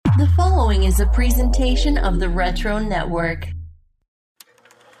following is a presentation of the Retro Network.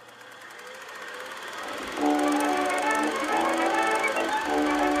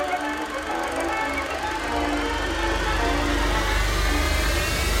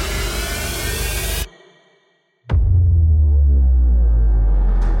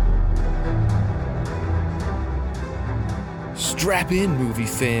 Strap in, movie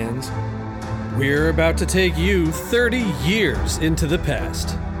fans. We're about to take you 30 years into the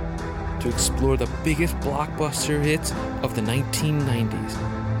past to explore the biggest blockbuster hits of the 1990s.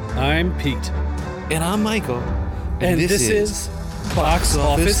 I'm Pete. And I'm Michael. And this is Box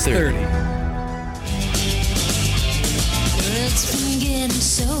Office 30. It's been getting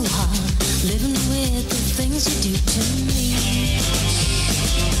so hard, living with the things you do to me.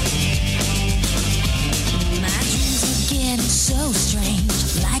 My dreams are getting so strange,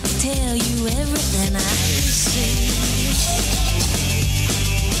 like to tell you everything I see.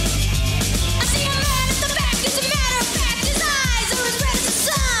 I see a man at the back, as a matter of fact, his eyes are as red as the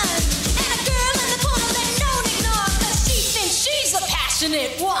sun. And a girl in the corner that no one ignores, 'cause she thinks she's the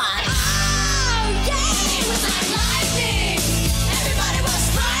passionate one. Oh, yeah! It was like lightning, everybody was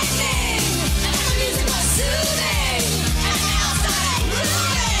frightening, and the music was soothing, and the house started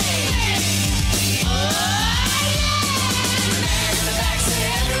moving. Oh, yeah! The man in the back said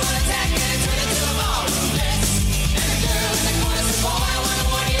everyone attack and turn it to a ballroom dance. And the girl in the corner said, boy, I wanna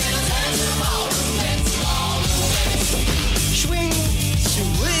warn you, it'll turn to a ballroom dance, ballroom dance. Swing,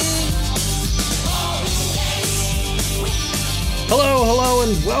 swing, ballroom dance. Hello,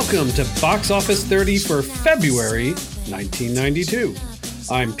 and welcome to Box Office 30 for February 1992.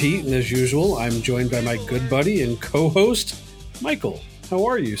 I'm Pete, and as usual, I'm joined by my good buddy and co-host, Michael. How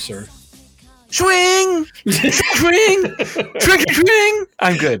are you, sir? Swing! Swing! Swing! Swing!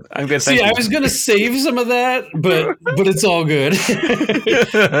 I'm good. See, I was going to save some of that, but it's all good.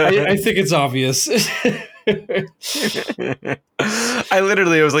 I think it's obvious. I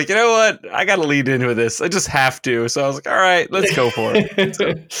literally was like, you know what? I got to lead into this. I just have to. So I was like, all right, let's go for it.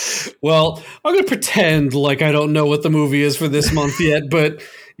 So. Well, I'm going to pretend like I don't know what the movie is for this month yet, but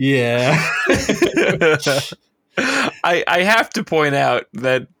yeah. I have to point out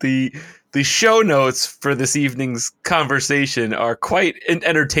that the show notes for this evening's conversation are quite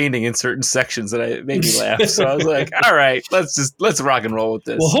entertaining in certain sections that made me laugh. So I was like, all right, let's rock and roll with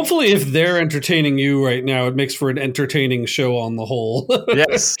this. Well, hopefully if they're entertaining you right now, it makes for an entertaining show on the whole.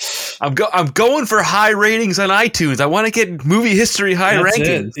 Yes. I'm going for high ratings on iTunes. I want to get movie history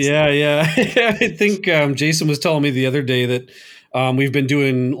rankings. Yeah. I think Jason was telling me the other day that we've been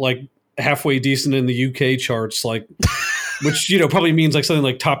doing like halfway decent in the UK charts, like which, probably means like something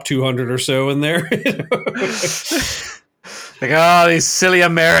like top 200 or so in there. Like, these silly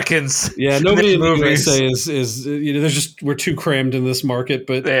Americans. Yeah, nobody in the USA is we're too crammed in this market,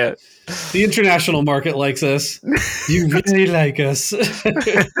 but yeah. The international market likes us. You really like us.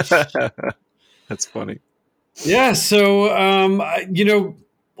 That's funny. Yeah, so,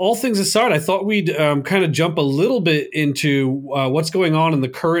 all things aside, I thought we'd kind of jump a little bit into what's going on in the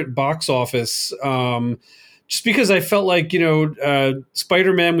current box office. Just because I felt like,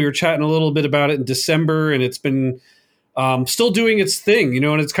 Spider-Man, we were chatting a little bit about it in December, and it's been still doing its thing,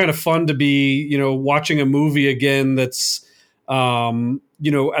 and it's kind of fun to be, watching a movie again that's, at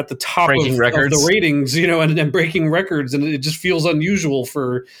the top of the ratings, and breaking records. And it just feels unusual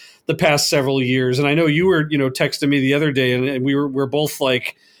for the past several years. And I know you were, texting me the other day, and we're both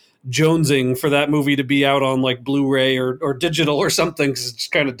like jonesing for that movie to be out on like Blu-ray or digital or something, because it's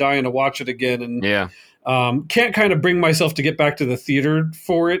just kind of dying to watch it again. And yeah. Can't kind of bring myself to get back to the theater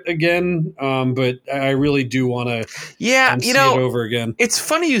for it again, but I really do want to see it over again. It's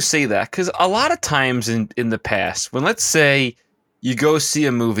funny you say that, because a lot of times in the past, when let's say you go see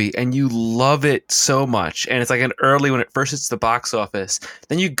a movie and you love it so much, and it's like when it first hits the box office,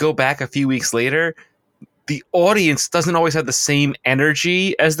 then you go back a few weeks later, the audience doesn't always have the same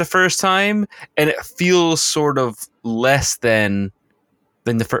energy as the first time, and it feels sort of less than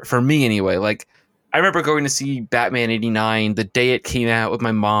for me anyway. Like, I remember going to see Batman 89 the day it came out with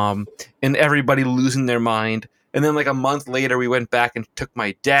my mom, and everybody losing their mind. And then like a month later, we went back and took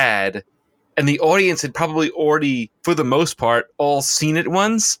my dad, and the audience had probably already, for the most part, all seen it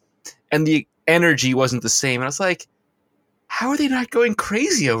once, and the energy wasn't the same. And I was like, how are they not going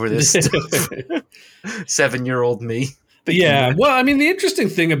crazy over this stuff? 7-year-old me. But yeah, well, I mean, the interesting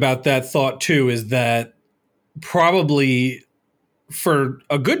thing about that thought too is that probably for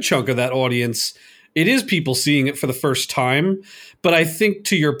a good chunk of that audience, it is people seeing it for the first time. But I think,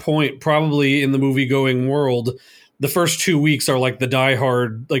 to your point, probably in the movie-going world, the first 2 weeks are like the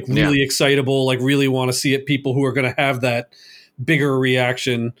diehard, like really excitable, like really want to see it people who are going to have that bigger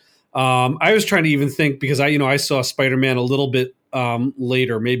reaction. I was trying to even think because I saw Spider-Man a little bit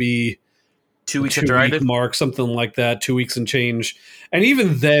later, maybe 2 weeks after I did. mark, something like that, 2 weeks and change. And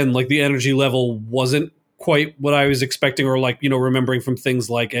even then, like the energy level wasn't quite what I was expecting, or like, remembering from things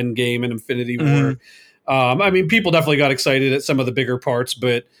like Endgame and Infinity War. I mean, people definitely got excited at some of the bigger parts,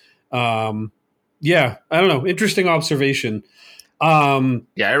 but yeah, I don't know. Interesting observation.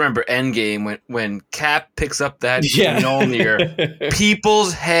 Yeah, I remember Endgame when Cap picks up that Mjolnir,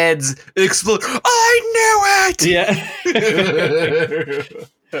 people's heads explode. I knew it. Yeah.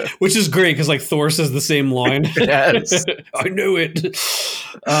 Which is great because like Thor says the same line. Yes. I knew it.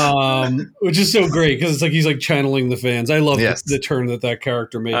 Which is so great because it's like he's like channeling the fans. I love the turn that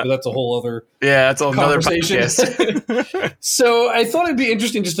character made, but that's a whole other that's another conversation. Podcast. So I thought it'd be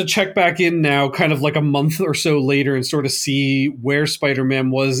interesting just to check back in now, kind of like a month or so later, and sort of see where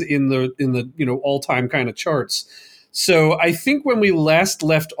Spider-Man was in the all-time kind of charts. So I think when we last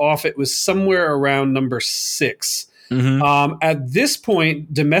left off, it was somewhere around number 6. At this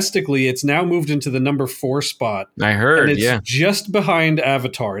point, domestically, it's now moved into the number 4 spot. I heard, and it's just behind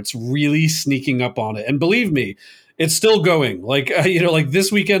Avatar. It's really sneaking up on it. And believe me, it's still going. Like, like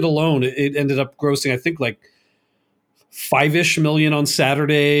this weekend alone, it ended up grossing, I think, like 5-ish million on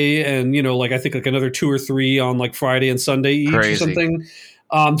Saturday. And, I think like another 2 or 3 on like Friday and Sunday each or something.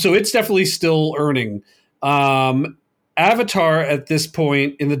 So it's definitely still earning. Avatar at this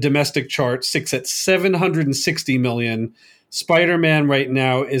point in the domestic chart sits at 760 million. Spider-Man right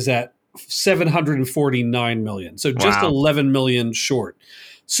now is at 749 million. So just 11 million short.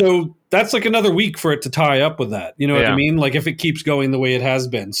 So that's like another week for it to tie up with that. You know what I mean? Like if it keeps going the way it has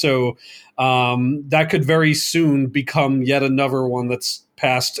been. So that could very soon become yet another one that's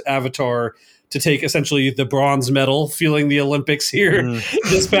past Avatar to take essentially the bronze medal, feeling the Olympics here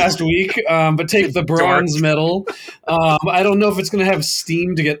this past week, but take the bronze medal. I don't know if it's going to have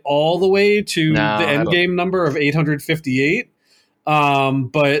steam to get all the way to the Endgame number of 858,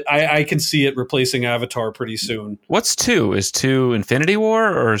 but I can see it replacing Avatar pretty soon. What's 2? Is 2 Infinity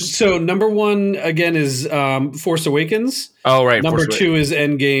War? Or So number 1, again, is Force Awakens. Oh, right. Number 2 is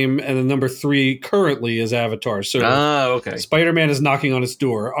Endgame, and then number 3 currently is Avatar. So okay. Spider-Man is knocking on its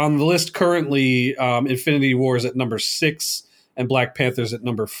door. On the list currently, Infinity War is at number 6, and Black Panther's at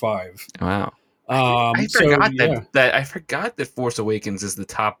number 5. Wow. I forgot that Force Awakens is the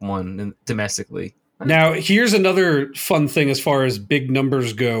top one domestically. Now, here's another fun thing as far as big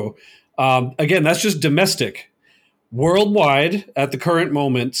numbers go. Again, that's just domestic. Worldwide, at the current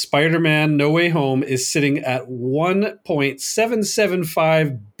moment, Spider-Man No Way Home is sitting at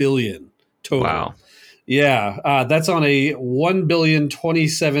 1.775 billion total. Wow. Yeah, that's on a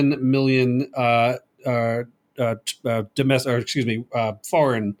 1,027,000,000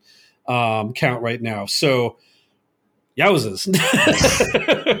 foreign count right now. So, yowzers.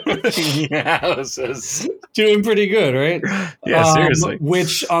 Yowzers. Doing pretty good, right? Yeah, seriously.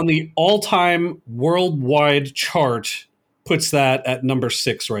 Which on the all-time worldwide chart puts that at number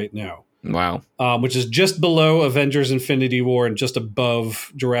 6 right now. Wow. Which is just below Avengers Infinity War and just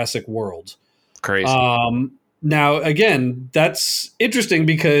above Jurassic World. Crazy. Now, again, that's interesting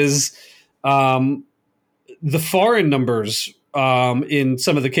because the foreign numbers in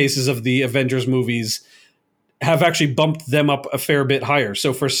some of the cases of the Avengers movies have actually bumped them up a fair bit higher.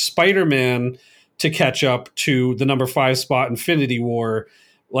 So for Spider-Man to catch up to the number 5 spot, Infinity War,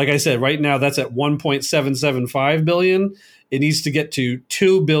 like I said, right now that's at 1.775 billion. It needs to get to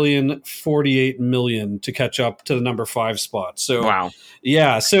 2,048,000,000 to catch up to the number 5 spot. So, wow.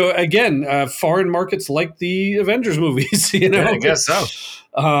 Yeah. So again, foreign markets like the Avengers movies, Yeah, I guess so.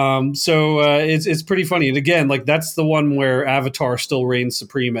 It's pretty funny. And again, like that's the one where Avatar still reigns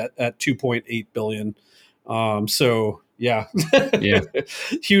supreme at 2.8 billion. So yeah,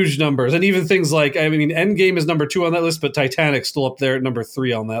 huge numbers. And even things like, I mean, Endgame is number 2 on that list, but Titanic's still up there at number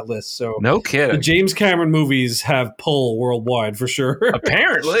 3 on that list. So no kidding. The James Cameron movies have pull worldwide for sure.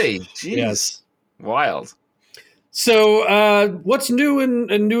 Apparently. Jeez. Yes. Wild. So, what's new and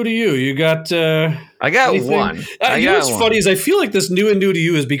new to you? You got, I got anything? one. You know what's funny is I feel like this new and new to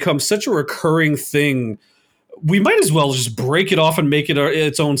you has become such a recurring thing. We might as well just break it off and make it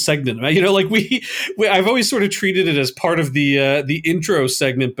its own segment. You know, like I've always sort of treated it as part of the intro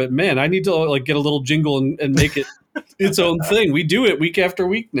segment, but man, I need to like get a little jingle and make it its own thing. We do it week after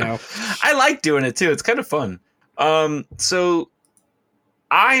week now. I like doing it too. It's kind of fun. So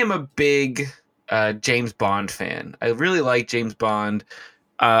I am a big James Bond fan. I really like James Bond.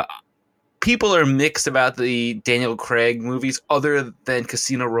 People are mixed about the Daniel Craig movies other than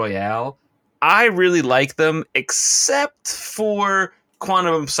Casino Royale. I really like them, except for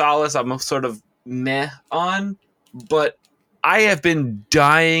Quantum of Solace. I'm sort of meh on, but I have been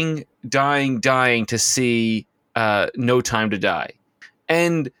dying dying to see No Time to Die.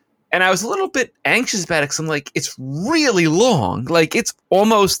 And I was a little bit anxious about it because I'm like, it's really long. Like, it's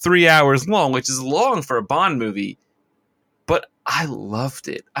almost 3 hours long, which is long for a Bond movie. But I loved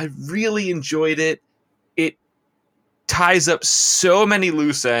it. I really enjoyed it. It ties up so many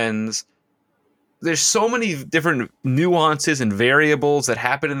loose ends. There's so many different nuances and variables that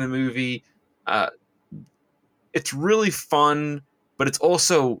happen in the movie. It's really fun, but it's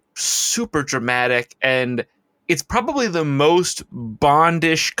also super dramatic, and it's probably the most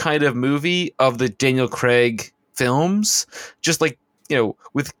Bondish kind of movie of the Daniel Craig films. Just like,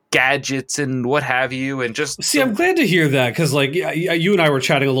 with gadgets and what have you, and just See, I'm glad to hear that, because like you and I were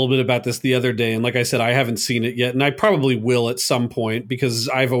chatting a little bit about this the other day, and like I said, I haven't seen it yet, and I probably will at some point because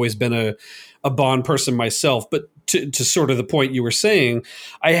I've always been a Bond person myself. But to sort of the point you were saying,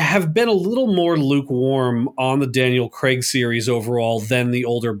 I have been a little more lukewarm on the Daniel Craig series overall than the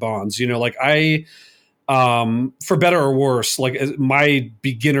older Bonds. Like for better or worse, like my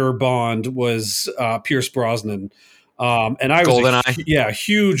beginner Bond was Pierce Brosnan. And I was a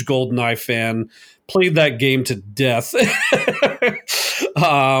huge GoldenEye fan, played that game to death. Like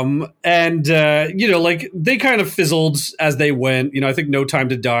they kind of fizzled as they went. I think No Time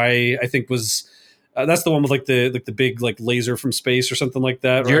to Die, I think was, that's the one with like the big like laser from space or something like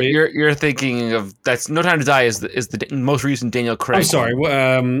that. Right? You're thinking of, that's No Time to Die is the most recent Daniel Craig. I'm sorry. What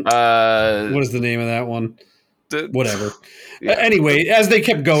is the name of that one? Whatever. Yeah. Anyway, as they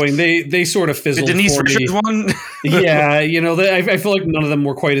kept going, they sort of fizzled. The Denise Richards one. Yeah, I feel like none of them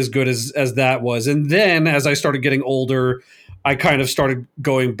were quite as good as that was. And then as I started getting older, I kind of started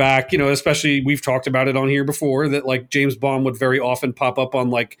going back. Especially we've talked about it on here before that like James Bond would very often pop up on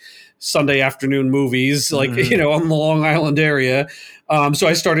like Sunday afternoon movies, like on the Long Island area. So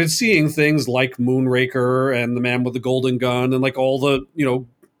I started seeing things like Moonraker and The Man with the Golden Gun and like all the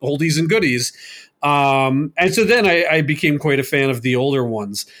oldies and goodies. And so then I became quite a fan of the older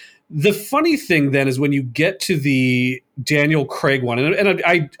ones. The funny thing then is when you get to the Daniel Craig one, and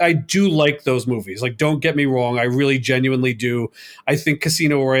I do like those movies. Like, don't get me wrong, I really genuinely do. I think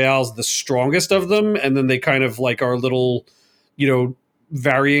Casino Royale is the strongest of them, and then they kind of like are a little,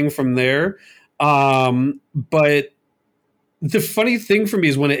 varying from there. But the funny thing for me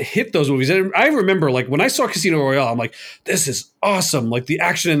is when it hit those movies, and I remember like when I saw Casino Royale, I'm like, this is awesome. Like the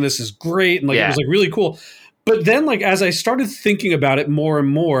action in this is great. And like, it was like really cool. But then like, as I started thinking about it more and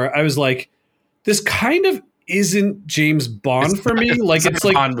more, I was like, this kind of isn't James Bond for me. Like it's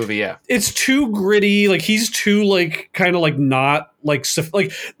like Bond movie, yeah. It's too gritty. Like he's too like kind of like not like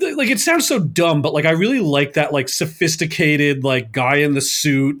like it sounds so dumb, but like I really like that like sophisticated like guy in the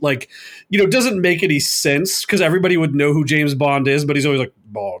suit. Like doesn't make any sense because everybody would know who James Bond is, but he's always like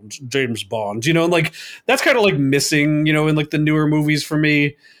Bond, James Bond. And like that's kind of like missing in like the newer movies for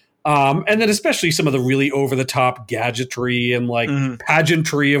me. And then especially some of the really over the top gadgetry and like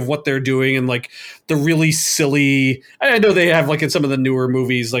pageantry of what they're doing and like the really silly, I know they have like in some of the newer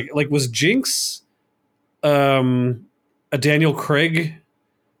movies, like was Jinx, a Daniel Craig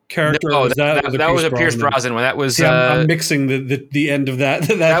character? No, that was a Pierce Brosnan one. That was, I'm mixing the end of that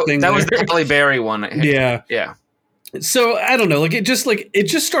thing. That was the Halle Berry one. Yeah. Yeah. So I don't know, like it just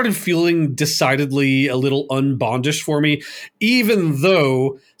started feeling decidedly a little unbondish for me, even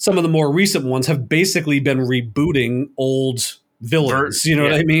though some of the more recent ones have basically been rebooting old villains. You know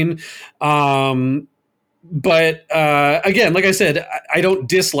what I mean? But again, like I said, I don't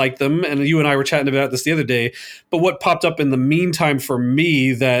dislike them, and you and I were chatting about this the other day. But what popped up in the meantime for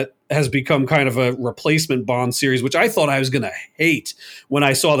me that has become kind of a replacement Bond series, which I thought I was going to hate when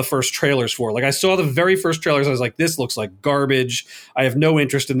I saw the first trailers for. Like I saw the very first trailers, I was like, this looks like garbage. I have no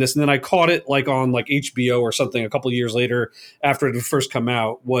interest in this. And then I caught it like on like HBO or something a couple of years later after it had first come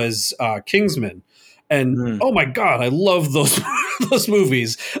out was Kingsman. And oh my God, I love those those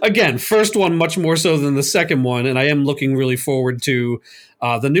movies. Again, first one much more so than the second one. And I am looking really forward to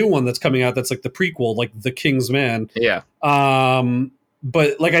the new one that's coming out that's like the prequel, like The King's Man. Yeah.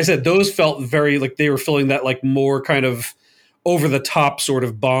 But like I said, those felt very like they were filling that like more kind of over the top sort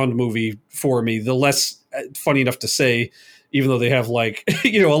of Bond movie for me. The less, funny enough to say, even though they have like,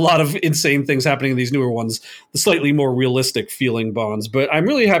 a lot of insane things happening in these newer ones, the slightly more realistic feeling Bonds. But I'm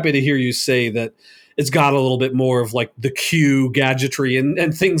really happy to hear you say that it's got a little bit more of like the Q gadgetry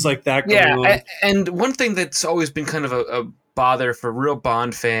and things like that going on. And one thing that's always been kind of a bother for real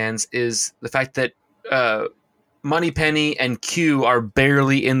Bond fans is the fact that Moneypenny and Q are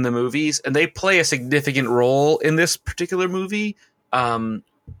barely in the movies, and they play a significant role in this particular movie. And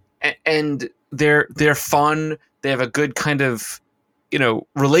they're fun. They have a good kind of,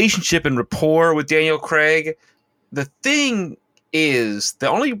 relationship and rapport with Daniel Craig. The thing is the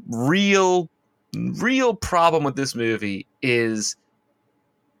only real problem with this movie is,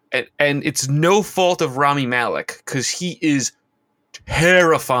 and it's no fault of Rami Malek because he is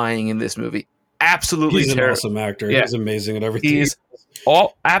terrifying in this movie. Absolutely, he's an awesome actor. Yeah. He's amazing at everything. He's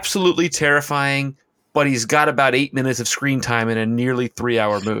all absolutely terrifying, but he's got about 8 minutes of screen time in a nearly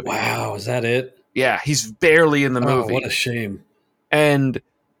 3-hour movie. Wow, is that it? Yeah, he's barely in the movie. Oh, what a shame. And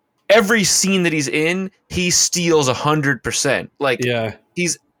every scene that he's in, he steals 100%. Like, Yeah.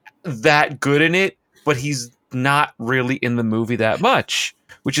 he's that good in it, but he's not really in the movie that much,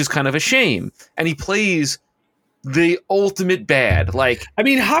 which is kind of a shame. And he plays the ultimate bad. Like, I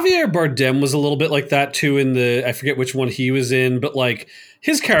mean, Javier Bardem was a little bit like that too in I forget which one he was in, but like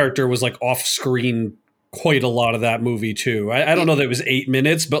his character was like off screen quite a lot of that movie too. I don't know that it was 8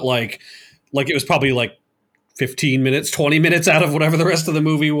 minutes, but like it was probably like 15 minutes, 20 minutes out of whatever the rest of the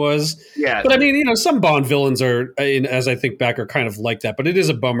movie was. yeah. But I mean, you know, some Bond villains are, as I think back, are kind of like that. But it is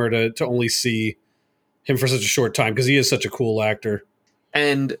a bummer to only see him for such a short time because he is such a cool actor.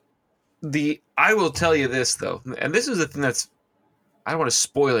 And I will tell you this though, and this is the thing that's, I don't want to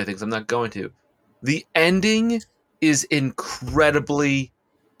spoil anything, so I'm not going to. The ending is incredibly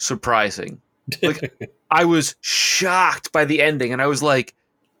surprising. Like, I was shocked by the ending, and I was like,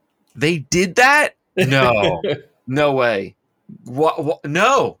 "They did that? No, no way! What?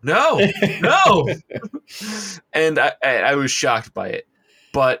 No! And I was shocked by it,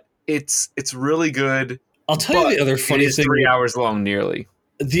 but it's really good. I'll tell you the other funny thing. 3 hours long, nearly.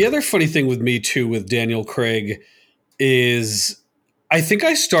 The other funny thing with me too with Daniel Craig is I think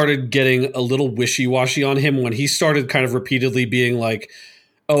I started getting a little wishy-washy on him when he started kind of repeatedly being like,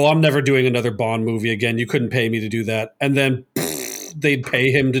 "Oh, I'm never doing another Bond movie again. You couldn't pay me to do that." And then they'd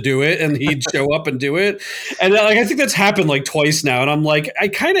pay him to do it and he'd show up and do it. And like I think that's happened like twice now, and I'm like, I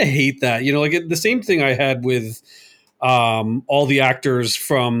kind of hate that. You know, like the same thing I had with all the actors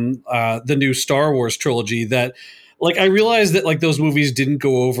from the new Star Wars trilogy that like I realized that like those movies didn't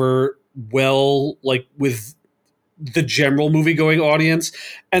go over well like with the general movie going audience,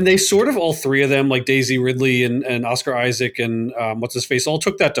 and they sort of all three of them like Daisy Ridley and Oscar Isaac and what's his face all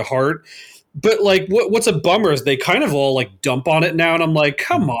took that to heart. But like what's a bummer is they kind of all like dump on it now, and I'm like,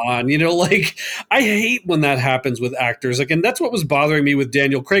 come on, you know, like I hate when that happens with actors. Like, and that's what was bothering me with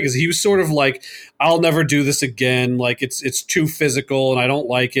Daniel Craig is he was sort of like, I'll never do this again. Like it's too physical and I don't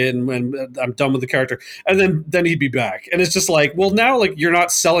like it, and I'm done with the character. And then he'd be back, and it's just like, well, now like you're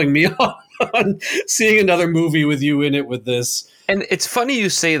not selling me on seeing another movie with you in it with this. And it's funny you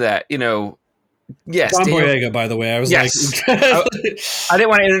say that, you know. Yes, John Boyega, by the way. I was yes. like, I didn't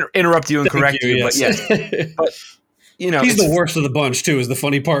want to interrupt you and correct you, yes. but yes. But you know, he's the worst of the bunch too. Is the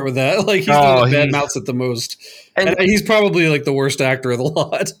funny part with that? Like he's the one that bad mouths it the most, and he's probably like the worst actor of the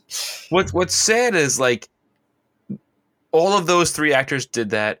lot. What's sad is like all of those three actors did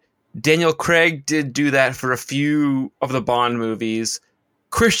that. Daniel Craig did do that for a few of the Bond movies.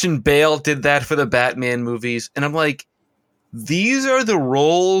 Christian Bale did that for the Batman movies, and I'm like, these are the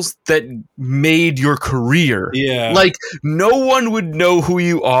roles that made your career. Yeah. Like, no one would know who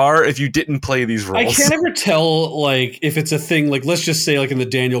you are if you didn't play these roles. I can't ever tell, like, if it's a thing, like, let's just say, like, in the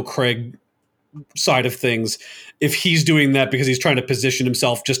Daniel Craig side of things, if he's doing that because he's trying to position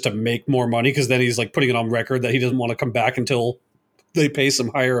himself just to make more money, because then he's, like, putting it on record that he doesn't want to come back until they pay some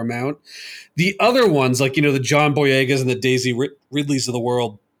higher amount. The other ones, like, you know, the John Boyegas and the Daisy Ridleys of the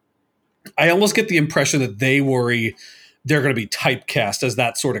world, I almost get the impression that they worry they're going to be typecast as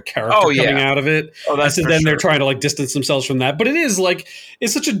that sort of character coming out of it. Oh, that's and then they're trying to like distance themselves from that. But it is like,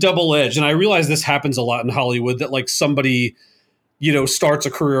 it's such a double edge. And I realize this happens a lot in Hollywood that like somebody, you know, starts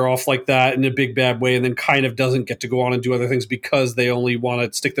a career off like that in a big bad way and then kind of doesn't get to go on and do other things because they only want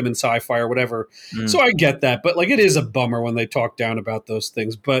to stick them in sci-fi or whatever. So I get that. But like, it is a bummer when they talk down about those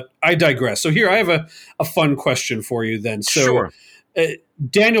things. But I digress. So here I have a fun question for you then. So Sure.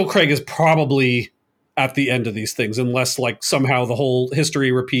 Daniel Craig is probably at the end of these things, unless like somehow the whole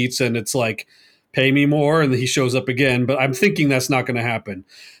history repeats and it's like, pay me more, and he shows up again. But I'm thinking that's not going to happen.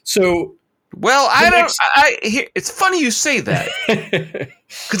 So, well, it's funny you say that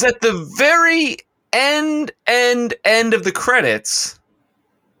because at the very end of the credits,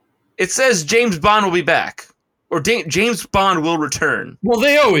 it says James Bond will be back. Or James Bond will return. Well,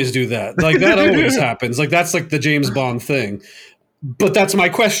 they always do that. Like that always happens. Like that's like the James Bond thing. But that's my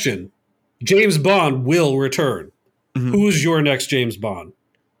question. James Bond will return. Mm-hmm. Who's your next James Bond?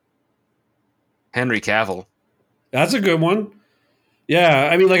 Henry Cavill. That's a good one. Yeah,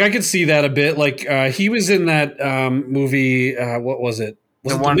 I mean, like I could see that a bit. Like he was in that movie. What was it?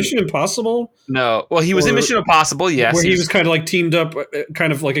 Was it Mission Impossible? No. Well, he was in Mission Impossible. Yes, where he was kind of like teamed up,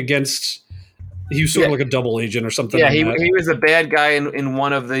 kind of like against. He was sort of like a double agent or something. Yeah, like he that. was a bad guy in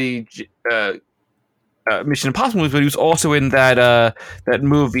one of the Mission Impossible movies, but he was also in that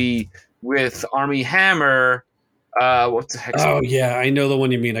movie with Armie Hammer. What the heck? Oh yeah, I know the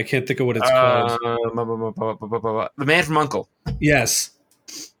one you mean. I can't think of what it's called. The Man from U.N.C.L.E. Yes.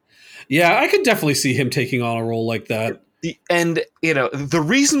 Yeah, I could definitely see him taking on a role like that. And the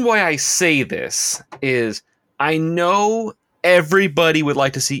reason why I say this is I know everybody would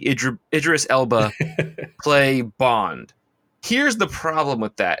like to see Idris Elba play Bond. Here's the problem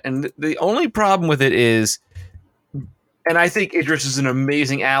with that, and the only problem with it is, and I think Idris is an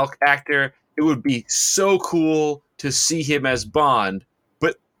amazing actor. It would be so cool to see him as Bond,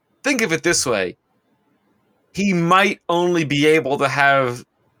 but think of it this way: he might only be able to have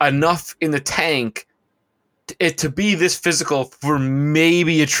enough in the tank to be this physical for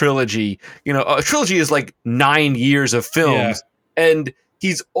maybe a trilogy. A trilogy is like 9 years of films, and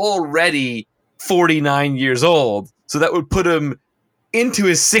he's already 49 years old. So that would put him into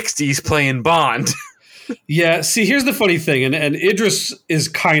his 60s playing Bond. Yeah, see, here's the funny thing, and Idris is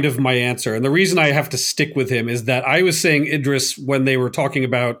kind of my answer. And the reason I have to stick with him is that I was saying Idris when they were talking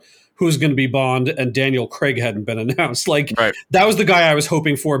about who's going to be Bond, and Daniel Craig hadn't been announced. That was the guy I was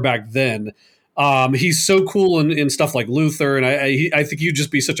hoping for back then. He's so cool in stuff like Luther, and I think he'd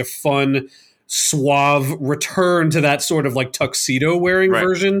just be such a fun, suave return to that sort of like tuxedo wearing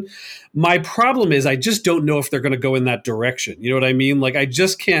version. My problem is I just don't know if they're going to go in that direction. You know what I mean? Like, I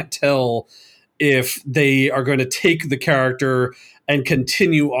just can't tell if they are going to take the character and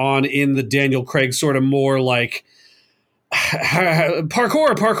continue on in the Daniel Craig sort of more like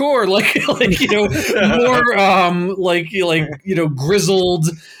parkour, more grizzled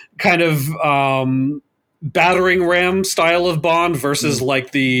kind of battering ram style of Bond versus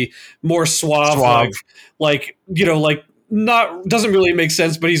like the more suave. Like not doesn't really make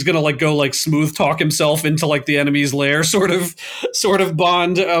sense, but he's gonna like go like smooth talk himself into like the enemy's lair sort of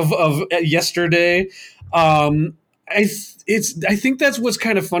Bond of yesterday. I think that's what's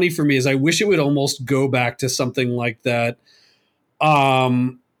kind of funny for me is I wish it would almost go back to something like that.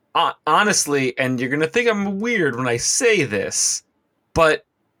 Honestly, and you're gonna think I'm weird when I say this, but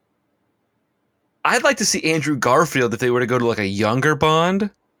I'd like to see Andrew Garfield if they were to go to like a younger Bond.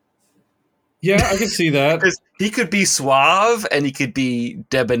 Yeah, I can see that. Because he could be suave and he could be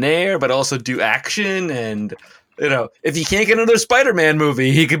debonair, but also do action. And, if he can't get another Spider-Man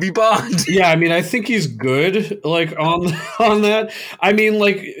movie, he could be Bond. Yeah, I mean, I think he's good, like, on that. I mean,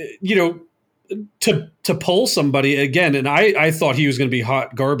 like, to pull somebody, again, and I thought he was going to be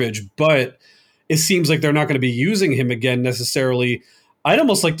hot garbage, but it seems like they're not going to be using him again necessarily. I'd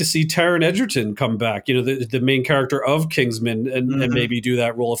almost like to see Taron Egerton come back, the main character of Kingsman, and maybe do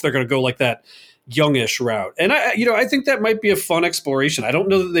that role if they're going to go like that youngish route. And I think that might be a fun exploration. I don't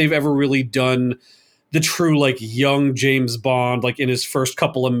know that they've ever really done the true like young James Bond, like in his first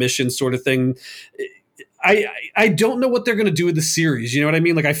couple of missions sort of thing. I don't know what they're going to do with the series. You know what I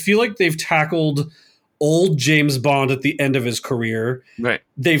mean? Like, I feel like they've tackled old James Bond at the end of his career. Right.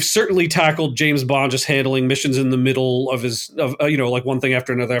 They've certainly tackled James Bond just handling missions in the middle of his, like one thing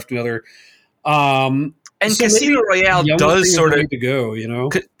after another after another. And so Casino Royale does sort of to go,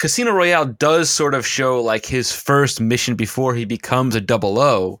 Casino Royale does sort of show like his first mission before he becomes a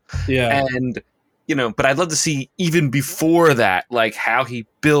 00. Yeah. And but I'd love to see even before that, like how he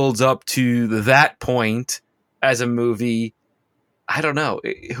builds up to that point as a movie. I don't know.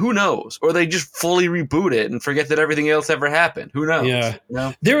 Who knows? Or they just fully reboot it and forget that everything else ever happened. Who knows? Yeah.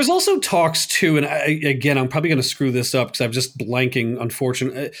 There was also talks too, and I'm probably going to screw this up because I'm just blanking,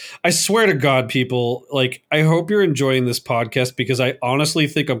 unfortunately. I swear to God, people, like, I hope you're enjoying this podcast because I honestly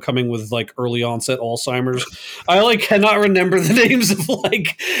think I'm coming with like early onset Alzheimer's. I like cannot remember the names of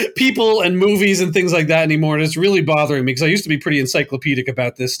like people and movies and things like that anymore. And it's really bothering me because I used to be pretty encyclopedic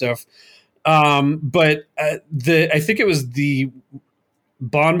about this stuff. But I think it was the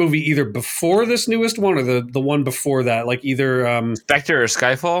Bond movie either before this newest one or the one before that, like either Spectre or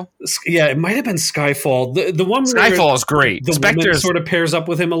Skyfall. Yeah, it might have been Skyfall. The one Skyfall is great. The Spectre sort of pairs up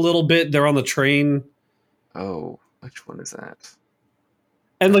with him a little bit. They're on the train. Oh, which one is that?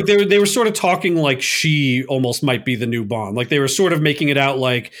 And like they were sort of talking like she almost might be the new Bond. Like they were sort of making it out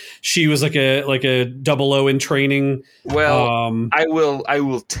like she was like a 00 in training. Well, I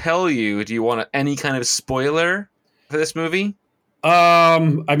will tell you. Do you want any kind of spoiler for this movie?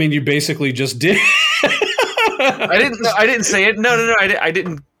 I mean, you basically just did. I didn't say it. No. I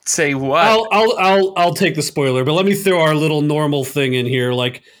didn't say what. I'll take the spoiler, but let me throw our little normal thing in here.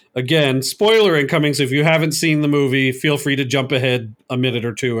 Like, again, spoiler incoming. So if you haven't seen the movie, feel free to jump ahead a minute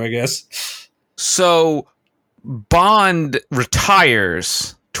or two, I guess. So Bond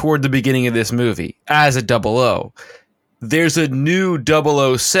retires toward the beginning of this movie as a 00. There's a new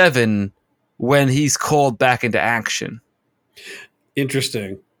 007 when he's called back into action.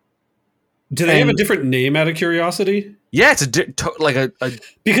 Interesting. Do they have a different name out of curiosity? Yeah, it's like a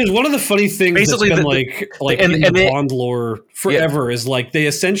because one of the funny things basically that's been in the Bond lore forever is like they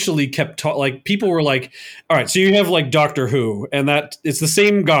essentially kept like people were like, all right, so you have like Doctor Who, and that it's the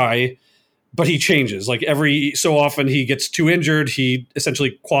same guy, but he changes. Like every so often he gets too injured, he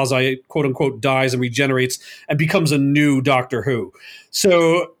essentially quasi quote unquote dies and regenerates and becomes a new Doctor Who.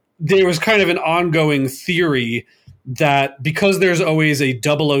 So there was kind of an ongoing theory that because there's always a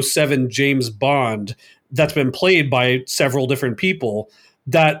 007 James Bond that's been played by several different people,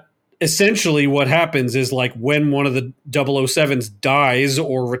 that essentially what happens is like when one of the 007s dies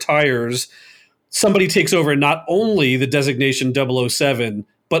or retires, somebody takes over not only the designation 007,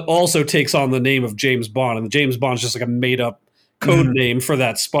 but also takes on the name of James Bond. And the James Bond's just like a made up code name for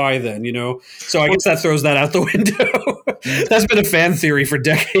that spy then, you know? So I guess that throws that out the window. That's been a fan theory for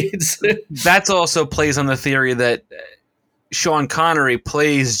decades. That's also plays on the theory that Sean Connery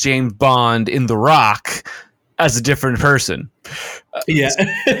plays James Bond in The Rock as a different person. Yeah.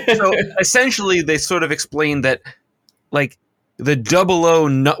 So essentially they sort of explained that like the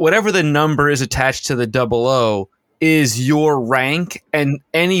 00, whatever the number is attached to the 00 is your rank, and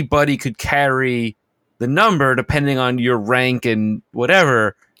anybody could carry the number depending on your rank and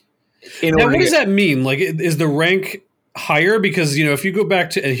whatever. Now, what does that mean? Like, is the rank higher? Because, you know, if you go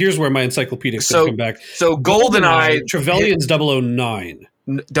back to, and here's where my encyclopedic stuff come back. So GoldenEye, Trevelyan's 009.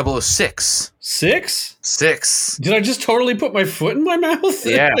 006. 6? 6. Did I just totally put my foot in my mouth?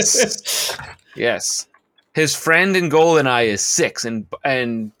 Yes. Yes. His friend in GoldenEye is 6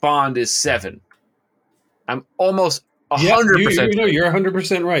 and Bond is 7. I'm almost 100%. You're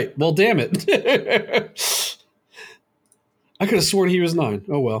 100% right. Well, damn it. I could have sworn he was 9.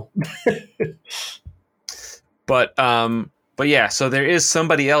 Oh, well. But yeah, so there is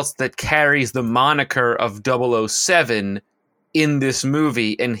somebody else that carries the moniker of 007 in this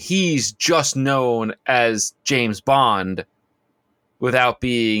movie, and he's just known as James Bond without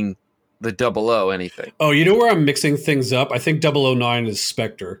being the 00 anything. Oh, you know where I'm mixing things up? I think 009 is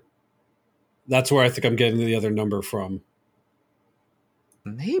Spectre. That's where I think I'm getting the other number from.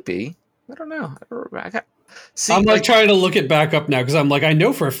 Maybe. I don't know. I'm like trying to look it back up now because I'm like, I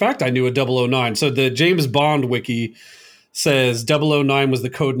know for a fact I knew a 009. So the James Bond wiki says 009 was the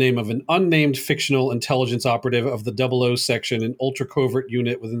code name of an unnamed fictional intelligence operative of the 00 section, an ultra covert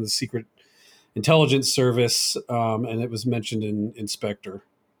unit within the Secret Intelligence Service, and it was mentioned in Spectre.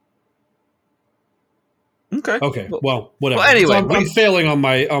 Okay. Well, whatever. Well, anyway, so I'm failing on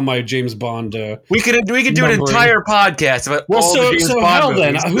my James Bond. We could do an entire podcast about all the James Bond hell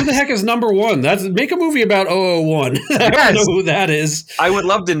movies. Then, who the heck is number 1? Make a movie about 001. I don't know who that is. I would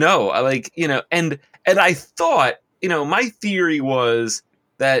love to know. Like, you know, and I thought, you know, my theory was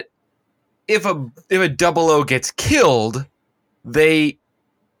that if a 00 gets killed, they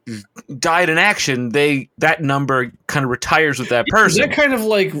died in action, that number kind of retires with that person. That kind of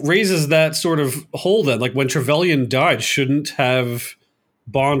like raises that sort of hole then. Like when Trevelyan died, shouldn't have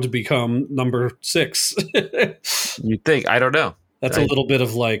Bond become number 6? You'd think. I don't know. That's a little bit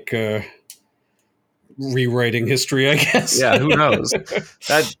of like rewriting history, I guess. Yeah, who knows?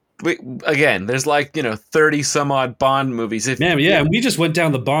 Again, there's like, you know, 30 some odd Bond movies. And we just went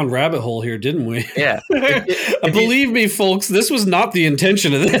down the Bond rabbit hole here, didn't we? Yeah. Believe me, folks, this was not the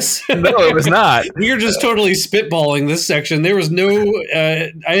intention of this. No, it was not. We were just totally spitballing this section. There was no,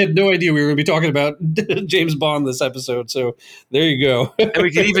 I had no idea we were going to be talking about James Bond this episode. So there you go. And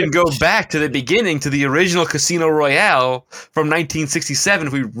we could even go back to the beginning, to the original Casino Royale from 1967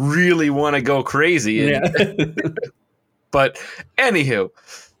 if we really want to go crazy. Yeah. But anywho.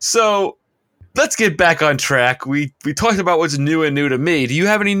 So let's get back on track. We talked about what's new and new to me. Do you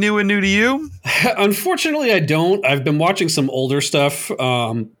have any new and new to you? Unfortunately, I don't. I've been watching some older stuff.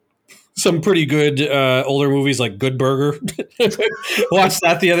 Some pretty good older movies like Good Burger. Watched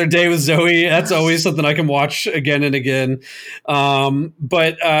that the other day with Zoe. That's always something I can watch again and again.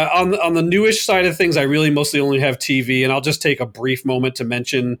 But on the newish side of things, I really mostly only have TV, and I'll just take a brief moment to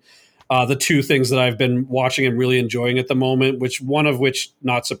mention the two things that I've been watching and really enjoying at the moment, one of which,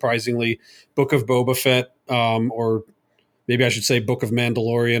 not surprisingly, Book of Boba Fett, or maybe I should say Book of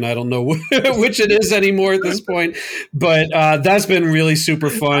Mandalorian. I don't know which it is anymore at this point, but that's been really super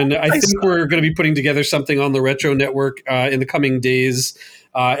fun. I think we're going to be putting together something on the Retro Network in the coming days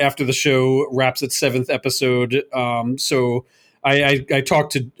after the show wraps its 7th episode. So I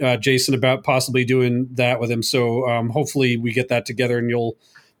talked to Jason about possibly doing that with him. So hopefully we get that together and you'll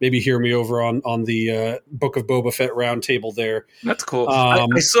maybe hear me over on the Book of Boba Fett roundtable there. That's cool. I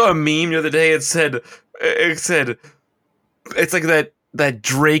saw a meme the other day. It said it's like that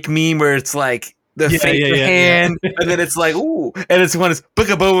Drake meme where it's like the hand, and then it's like ooh, and it's when it's Book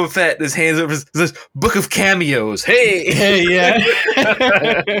of Boba Fett. His hands over this Book of Cameos. Hey,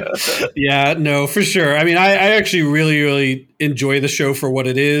 yeah, no, for sure. I mean, I actually really, really enjoy the show for what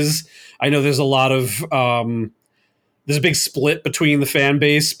it is. I know there's a lot of there's a big split between the fan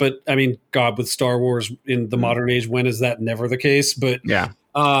base, but I mean, God, with Star Wars in the modern age, when is that never the case? But yeah.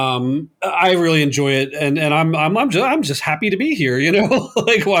 I really enjoy it, and I'm just happy to be here, you know,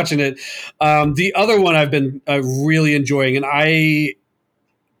 like watching it. The other one I've been really enjoying, and I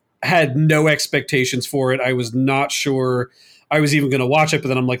had no expectations for it. I was not sure I was even going to watch it, but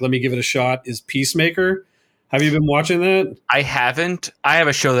then I'm like, let me give it a shot. Is Peacemaker? Have you been watching that? I haven't. I have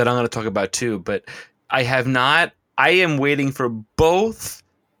a show that I'm going to talk about too, but I have not. I am waiting for both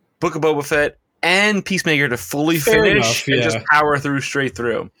Book of Boba Fett and Peacemaker to fully finish and just power straight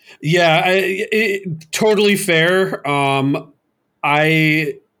through. Yeah, totally fair.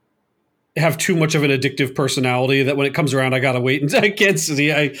 I have too much of an addictive personality that when it comes around, I gotta wait, and I can't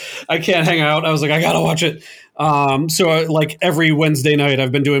see. I can't hang out. I was like, I gotta watch it. So like every Wednesday night,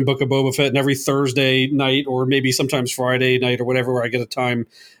 I've been doing Book of Boba Fett, and every Thursday night, or maybe sometimes Friday night or whatever, where I get a time,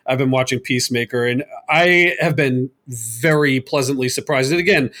 I've been watching Peacemaker, and I have been very pleasantly surprised. And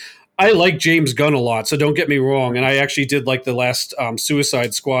again, I like James Gunn a lot, so don't get me wrong. And I actually did like the last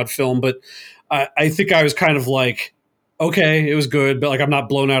Suicide Squad film, but I think I was kind of like, okay, it was good, but like I'm not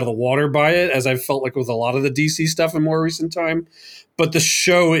blown out of the water by it, as I've felt like with a lot of the DC stuff in more recent time. But the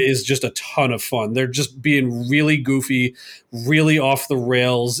show is just a ton of fun. They're just being really goofy, really off the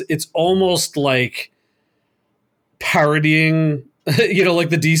rails. It's almost like parodying, you know, like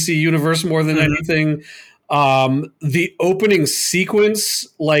the DC universe more than anything. The opening sequence,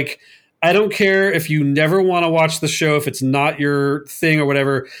 like, I don't care if you never want to watch the show, if it's not your thing or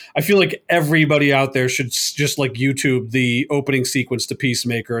whatever. I feel like everybody out there should just like YouTube the opening sequence to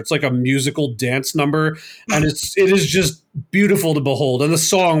Peacemaker. It's like a musical dance number, and it is just beautiful to behold. And the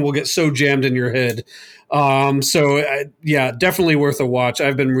song will get so jammed in your head. Yeah, definitely worth a watch.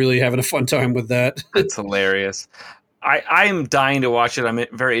 I've been really having a fun time with that. It's hilarious. I'm dying to watch it. I'm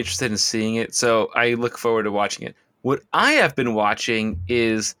very interested in seeing it, so I look forward to watching it. What I have been watching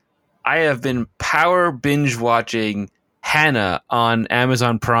is I have been power binge watching Hannah on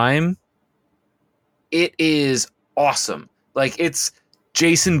Amazon Prime. It is awesome. Like, it's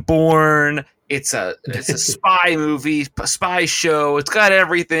Jason Bourne. It's a spy movie, a spy show. It's got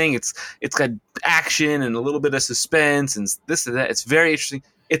everything. It's got action and a little bit of suspense and this and that. It's very interesting.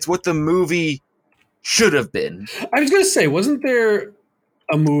 It's what the movie should have been. I was going to say, wasn't there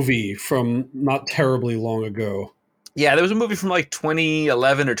a movie from not terribly long ago? Yeah, there was a movie from like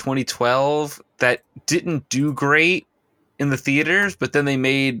 2011 or 2012 that didn't do great in the theaters, but then they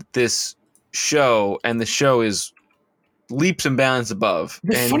made this show, and the show is leaps and bounds above.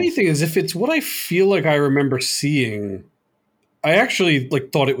 The funny thing is, if it's what I feel like I remember seeing, I actually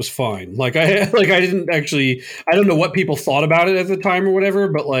like thought it was fine. Like I don't know what people thought about it at the time or whatever,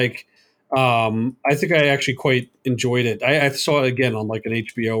 but like I think I actually quite enjoyed it. I saw it again on like an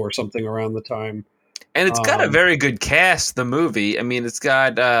HBO or something around the time. And it's got a very good cast, the movie. I mean, it's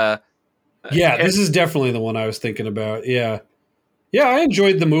got... this is definitely the one I was thinking about. Yeah. Yeah, I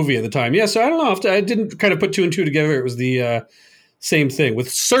enjoyed the movie at the time. Yeah, so I don't know. I didn't kind of put two and two together. It was the same thing with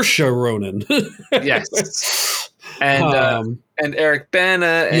Saoirse Ronan. Yes. And Eric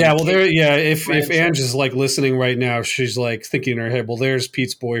Bana. And if Ange is like listening right now, she's like thinking in her head, well, there's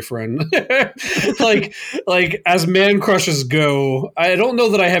Pete's boyfriend. like as man crushes go, I don't know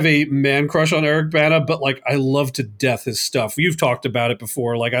that I have a man crush on Eric Bana, but like I love to death his stuff. You've talked about it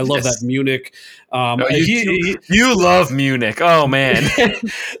before. Like I love that Munich. You love Munich. Oh man.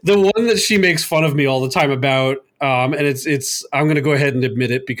 The one that she makes fun of me all the time about, and it's I'm going to go ahead and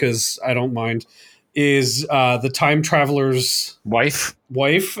admit it because I don't mind, is the time traveler's wife,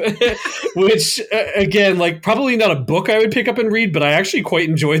 which again, like probably not a book I would pick up and read, but I actually quite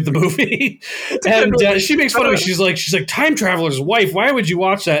enjoyed the movie. And she makes fun of me. She's like time traveler's wife. Why would you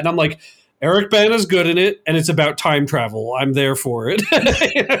watch that? And I'm like, Eric Bana's good in it, and it's about time travel. I'm there for it.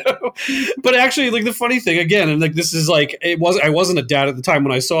 You know? But actually, like the funny thing again, and like this is like I wasn't a dad at the time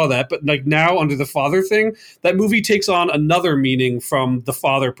when I saw that, but like now under the father thing, that movie takes on another meaning from the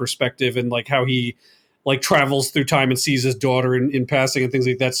father perspective and like how he like travels through time and sees his daughter in passing and things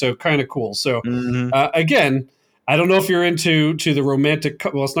like that. So kind of cool. So again, I don't know if you're into the romantic.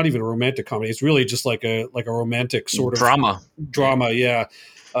 Well, it's not even a romantic comedy. It's really just like a romantic sort of drama. Yeah.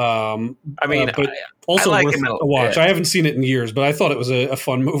 I mean, but also I like worth him a watch. yeah. I haven't seen it in years, but I thought it was a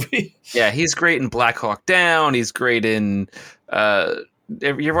fun movie. Yeah, he's great in Black Hawk Down. He's great in. You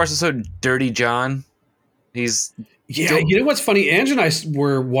ever watched this show Dirty John? He's Yeah, you know what's funny? Ange and I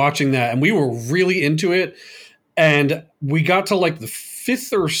were watching that, and we were really into it. And we got to like the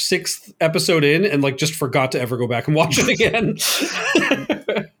 5th or 6th episode in, and like just forgot to ever go back and watch it again.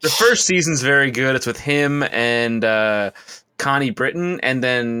 The first season's very good. It's with him and Connie Britton, and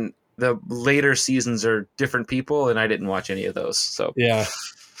then the later seasons are different people, and I didn't watch any of those. So Yeah.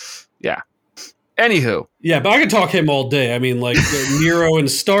 Anywho, Yeah, but I could talk him all day. I mean, like Nero in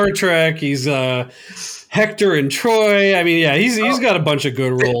Star Trek. He's Hector in Troy. I mean, yeah, he's got a bunch of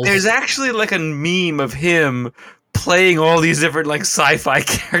good roles. there's actually like a meme of him playing all these different like sci-fi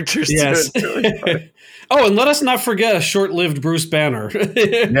characters. too. Yes. It's really funny. Oh, and let us not forget a short-lived Bruce Banner.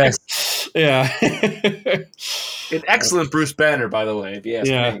 Yes. Yeah. An excellent Bruce Banner, by the way, if you ask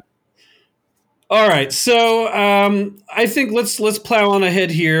Yeah. me. All right, so I think let's plow on ahead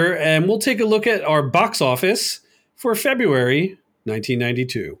here, and we'll take a look at our box office for February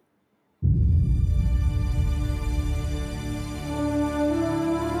 1992.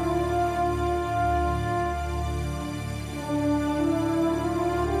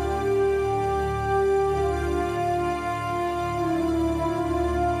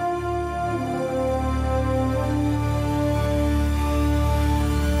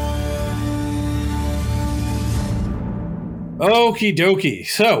 Okie dokie.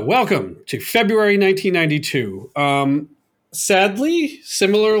 So, welcome to February 1992. Sadly,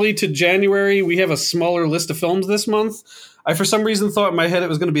 similarly to January, we have a smaller list of films this month. I, for some reason, thought in my head it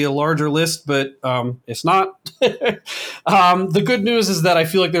was going to be a larger list, but it's not. The good news is that I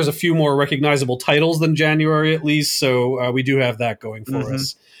feel like there's a few more recognizable titles than January, at least, so we do have that going for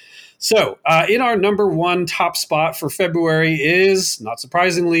us. So, in our number one top spot for February is, not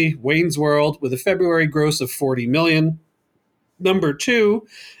surprisingly, Wayne's World, with a February gross of $40 million. Number two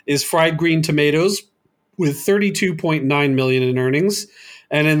is Fried Green Tomatoes with $32.9 million in earnings.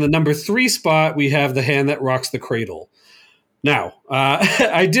 And in the number three spot, we have The Hand That Rocks the Cradle. Now,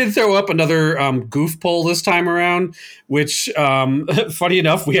 I did throw up another goof poll this time around, which, funny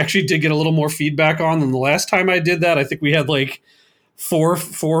enough, we actually did get a little more feedback on than the last time I did that. I think we had like four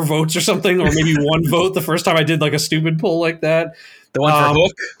votes or something, or maybe one vote the first time I did like a stupid poll like that. The one for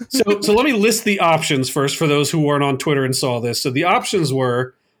Hook? So let me list the options first for those who weren't on Twitter and saw this. So the options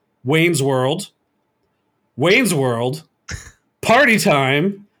were Wayne's World, Party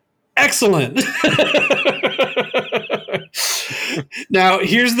Time, Excellent. Now,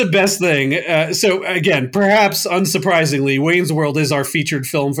 here's the best thing. So again, perhaps unsurprisingly, Wayne's World is our featured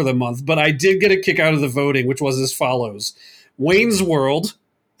film for the month, but I did get a kick out of the voting, which was as follows. Wayne's World,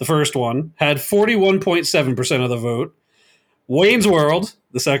 the first one, had 41.7% of the vote. Wayne's World,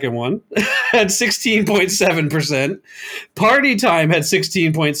 the second one, had 16.7%. Party Time had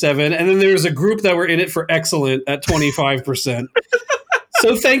 16.7%. And then there was a group that were in it for Excellent at 25%.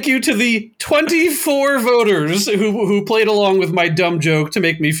 So thank you to the 24 voters who played along with my dumb joke to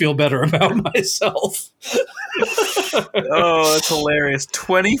make me feel better about myself. Oh, that's hilarious.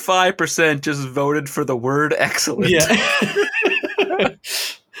 25% just voted for the word excellent. Yeah.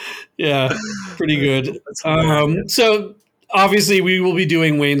 Yeah, pretty good. That's So obviously we will be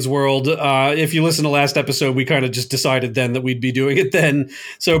doing Wayne's World. If you listen to last episode, we kind of just decided then that we'd be doing it then.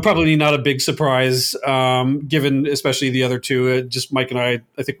 So probably not a big surprise, given especially the other two. Just Mike and I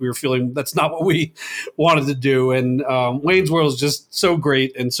think we were feeling that's not what we wanted to do. And Wayne's World is just so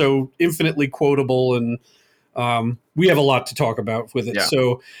great and so infinitely quotable. And we have a lot to talk about with it. Yeah.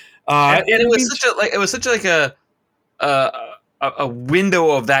 So, and it was such a window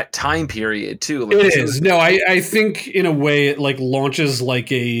of that time period too. Like, it is. No, I think in a way it like launches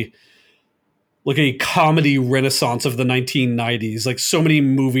like a comedy renaissance of the 1990s. Like so many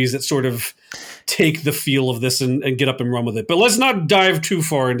movies that sort of take the feel of this and get up and run with it. But let's not dive too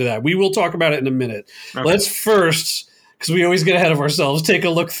far into that. We will talk about it in a minute. Okay. Let's first, because we always get ahead of ourselves, take a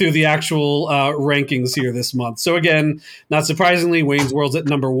look through the actual rankings here this month. So again, not surprisingly, Wayne's World's at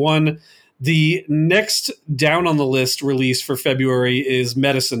number one. The next down on the list release for February is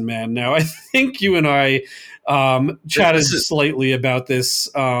Medicine Man. Now, I think you and I chatted slightly about this.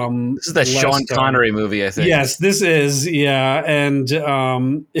 This is that Sean Connery movie, I think. Yes, this is. Yeah. And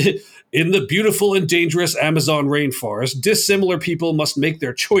in the beautiful and dangerous Amazon rainforest, dissimilar people must make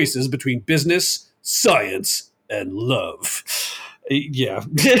their choices between business, science, and love. Yeah,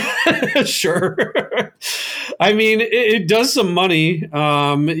 sure. I mean, it does some money.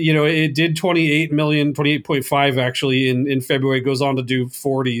 It did 28 million, 28.5 actually in February. It goes on to do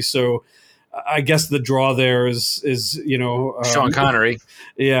 40. So I guess the draw there is Sean Connery.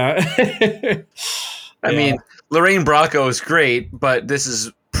 Yeah. I mean, Lorraine Bracco is great, but this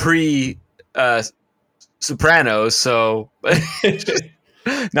is pre Sopranos, so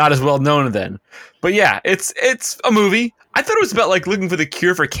not as well known then. But yeah, it's a movie. I thought it was about like looking for the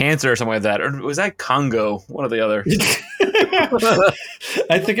cure for cancer or something like that, or was that Congo? One or the other.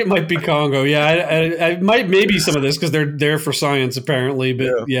 I think it might be Congo. Yeah, I might maybe some of this because they're there for science apparently,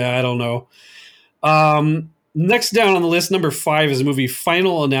 but yeah, I don't know. Next down on the list, number 5 is the movie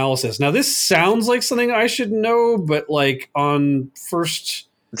Final Analysis. Now, this sounds like something I should know, but like on first,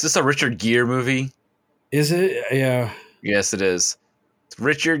 is this a Richard Gere movie? Is it? Yeah. Yes, it is. It's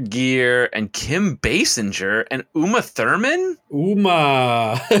Richard Gere and Kim Basinger and Uma Thurman.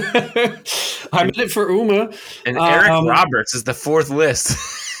 Uma. I'm in it for Uma. And Eric Roberts is the 4th list.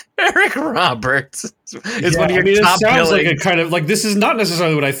 Eric Roberts is one of your top it sounds billings. like a kind of like, this is not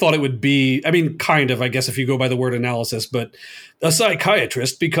necessarily what I thought it would be. I mean, kind of, I guess, if you go by the word analysis, but a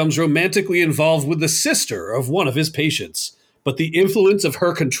psychiatrist becomes romantically involved with the sister of one of his patients, but the influence of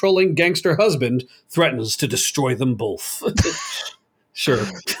her controlling gangster husband threatens to destroy them both. Sure.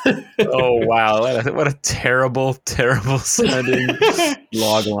 Oh, wow. What a terrible, terrible sounding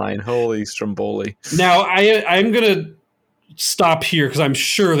log line. Holy Stromboli. Now, I'm going to stop here because I'm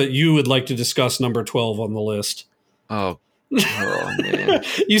sure that you would like to discuss number 12 on the list. Oh man.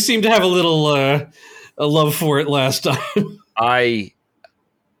 You seem to have a little a love for it last time. I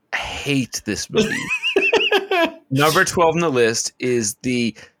hate this movie. Number 12 on the list is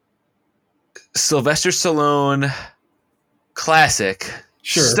the Sylvester Stallone classic,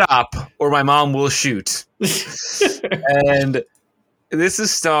 Sure. Stop or My Mom Will Shoot. And this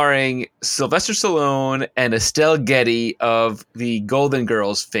is starring Sylvester Stallone and Estelle Getty of the Golden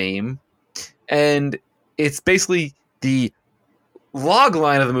Girls fame. And it's basically the log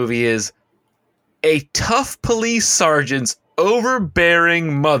line of the movie is a tough police sergeant's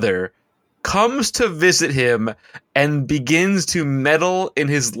overbearing mother comes to visit him and begins to meddle in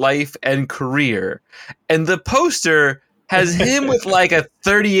his life and career. And the poster has him with like a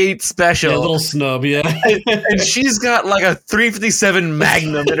 38 special. Yeah, a little snub, yeah. And she's got like a 357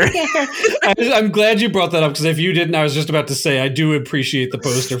 Magnum in her. I'm glad you brought that up because if you didn't, I was just about to say I do appreciate the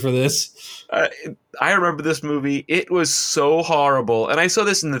poster for this. I remember this movie. It was so horrible. And I saw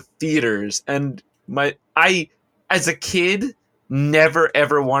this in the theaters. And I, as a kid, never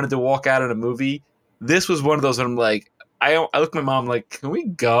ever wanted to walk out of a movie. This was one of those when I'm like, I look at my mom like, can we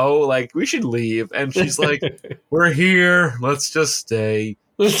go? Like, we should leave. And she's like, we're here. Let's just stay.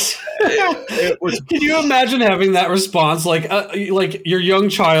 It was. Can you imagine having that response? Like your young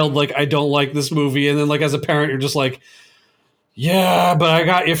child, like, I don't like this movie. And then like as a parent, you're just like, yeah, but I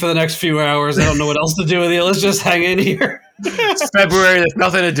got you for the next few hours. I don't know what else to do with you. Let's just hang in here. It's February. There's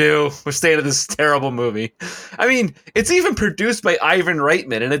nothing to do. We're staying at this terrible movie. I mean, it's even produced by Ivan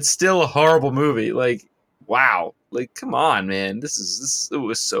Reitman, and it's still a horrible movie. Like, wow. Like, come on, man. It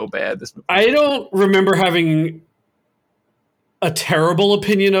was so bad. This movie. I don't remember having a terrible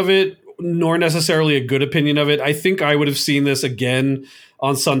opinion of it, nor necessarily a good opinion of it. I think I would have seen this again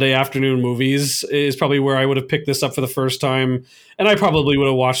on Sunday afternoon movies is probably where I would have picked this up for the first time. And I probably would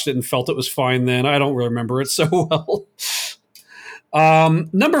have watched it and felt it was fine then. I don't remember it so well.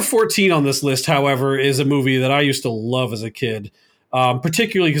 Number 14 on this list, however, is a movie that I used to love as a kid,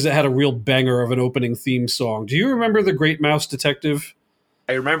 particularly because it had a real banger of an opening theme song. Do you remember The Great Mouse Detective?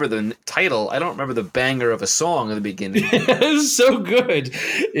 I remember the title. I don't remember the banger of a song in the beginning. It's so good.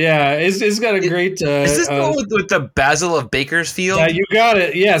 Yeah, it's got a great... is this the one with the Basil of Bakersfield? Yeah, you got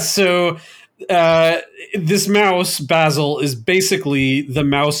it. Yeah, so this mouse, Basil, is basically the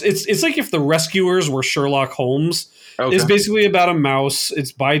mouse. It's like if The Rescuers were Sherlock Holmes. Okay. It's basically about a mouse.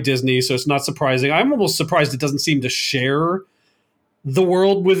 It's by Disney, so it's not surprising. I'm almost surprised it doesn't seem to share the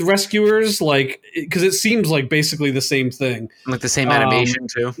world with Rescuers, like, because it seems like basically the same thing, like the same animation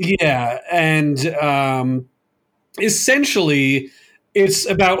too. Yeah, and essentially, it's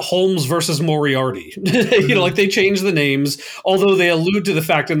about Holmes versus Moriarty. You know, like they change the names, although they allude to the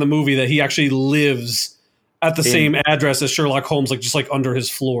fact in the movie that he actually lives at the same address as Sherlock Holmes, like just like under his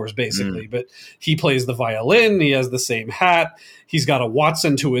floors, basically. But he plays the violin. He has the same hat. He's got a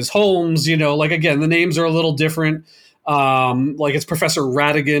Watson to his Holmes. You know, like again, the names are a little different. Like it's Professor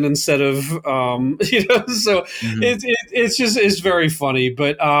Ratigan instead of you know, so it's very funny.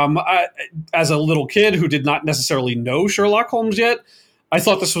 But I, as a little kid who did not necessarily know Sherlock Holmes yet, I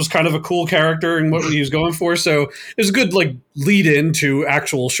thought this was kind of a cool character and what he was going for. So it was a good like lead in to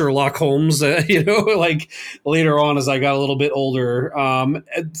actual Sherlock Holmes. You know, like later on as I got a little bit older.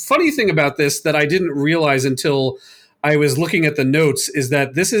 Funny thing about this that I didn't realize until I was looking at the notes is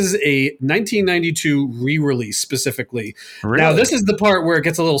that this is a 1992 re-release specifically. Really? Now, this is the part where it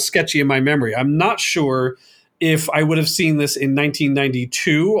gets a little sketchy in my memory. I'm not sure if I would have seen this in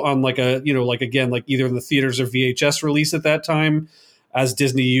 1992 on like a, like again, like either in the theaters or VHS release at that time, as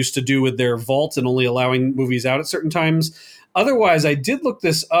Disney used to do with their vault and only allowing movies out at certain times. Otherwise, I did look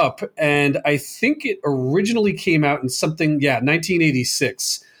this up, and I think it originally came out in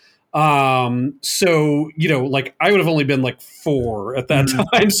 1986. So, like I would have only been like 4 at that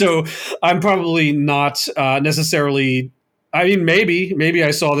time. So I'm probably not necessarily, I mean, maybe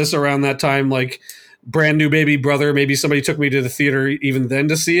I saw this around that time, like brand new baby brother. Maybe somebody took me to the theater even then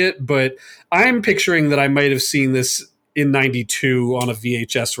to see it, but I'm picturing that I might have seen this in 92 on a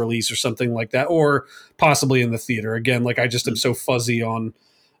VHS release or something like that, or possibly in the theater. Again, like I just am so fuzzy on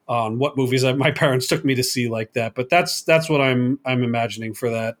what movies my parents took me to see like that, but that's what I'm imagining for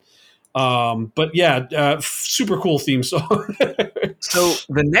that. But yeah, super cool theme song. So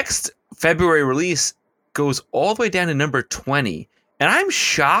the next February release goes all the way down to number 20. And I'm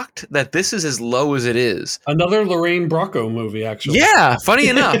shocked that this is as low as it is. Another Lorraine Bracco movie, actually. Yeah, funny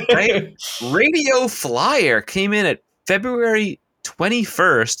enough, right? Radio Flyer came in at February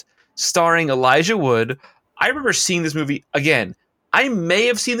 21st, starring Elijah Wood. I remember seeing this movie again. I may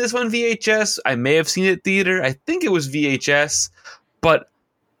have seen this one VHS. I may have seen it at theater. I think it was VHS. But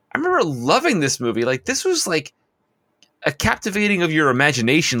I remember loving this movie. Like, this was like a captivating of your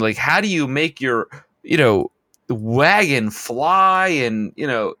imagination. Like, how do you make your, wagon fly? And,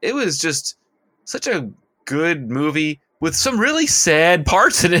 it was just such a good movie with some really sad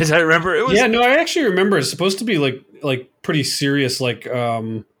parts in it. I remember it was. Yeah, no, I actually remember it's supposed to be like pretty serious. Like,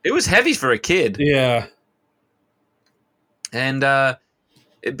 it was heavy for a kid. Yeah. And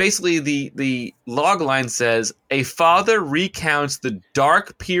basically the log line says, a father recounts the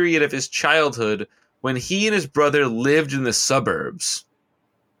dark period of his childhood when he and his brother lived in the suburbs.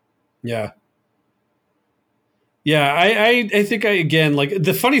 Yeah. Yeah, I think again, like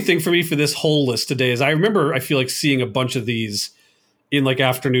the funny thing for me for this whole list today is I feel like seeing a bunch of these in like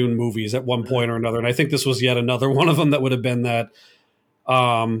afternoon movies at one point or another. And I think this was yet another one of them that would have been that.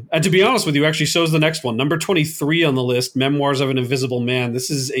 And to be honest with you, actually shows the next one. Number 23 on the list, Memoirs of an Invisible Man.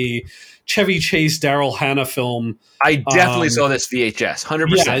 This is a Chevy Chase, Daryl Hannah film. I definitely saw this VHS,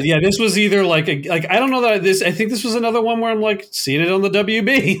 100%. Yeah, this was either like I don't know that this. I think this was another one where I'm like seeing it on the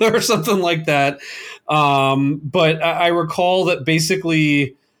WB or something like that. But I recall that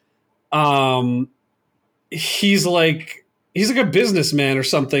basically, he's like a businessman or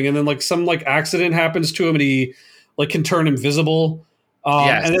something, and then like some like accident happens to him, and he like can turn invisible.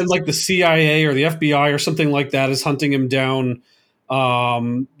 Yes. And then like the CIA or the FBI or something like that is hunting him down.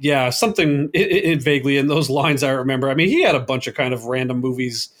 Something it vaguely in those lines I remember. I mean, he had a bunch of kind of random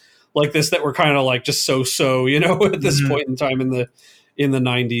movies like this that were kind of like just so at this point in time in the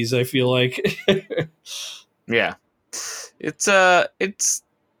 90s, I feel like. Yeah. It's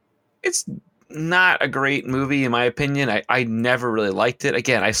not a great movie in my opinion. I never really liked it.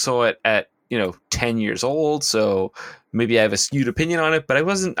 Again, I saw it at 10 years old, so maybe I have a skewed opinion on it, but I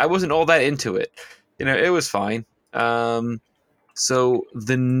wasn't all that into it. It was fine. So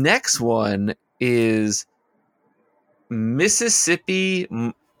the next one is Mississippi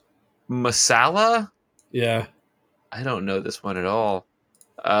Masala. Yeah. I don't know this one at all.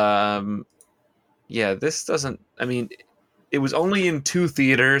 This doesn't, it was only in 2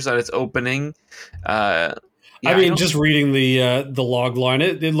 theaters at its opening. Just reading the log line,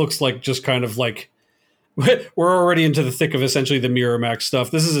 it looks like just kind of like we're already into the thick of essentially the Miramax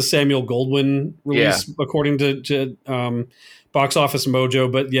stuff. This is a Samuel Goldwyn release, according to Box Office Mojo.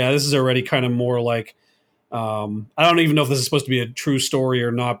 But yeah, this is already kind of more like I don't even know if this is supposed to be a true story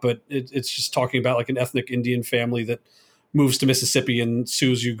or not, but it's just talking about like an ethnic Indian family that moves to Mississippi and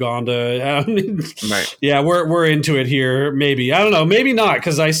sues Uganda. Right. Yeah, we're into it here. Maybe. I don't know. Maybe not,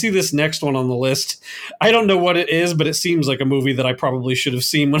 because I see this next one on the list. I don't know what it is, but it seems like a movie that I probably should have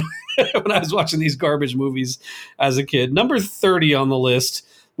seen when I was watching these garbage movies as a kid. Number 30 on the list,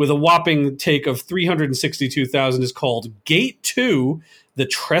 with a whopping take of 362,000, is called Gate 2, The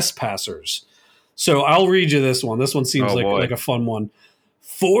Trespassers. So I'll read you this one. This one seems like a fun one.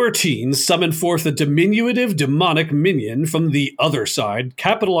 4 teens summon forth a diminutive demonic minion from the other side,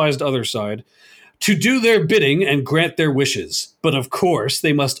 capitalized other side, to do their bidding and grant their wishes. But of course,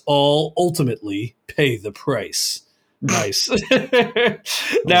 they must all ultimately pay the price. Nice.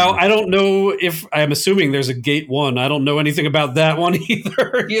 Now, I don't know if I'm assuming there's a Gate 1. I don't know anything about that one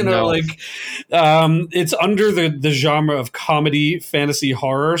either. It's under the genre of comedy, fantasy,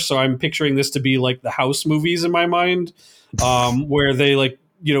 horror. So I'm picturing this to be like the House movies in my mind, where they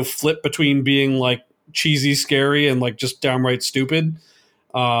flip between being like cheesy, scary, and like just downright stupid.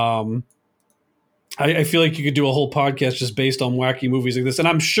 I feel like you could do a whole podcast just based on wacky movies like this. And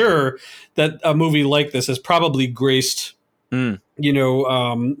I'm sure that a movie like this has probably graced,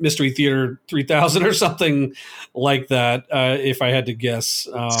 Mystery Theater 3000 or something like that, if I had to guess.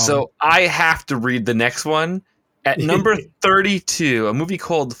 So I have to read the next one. At number 32, a movie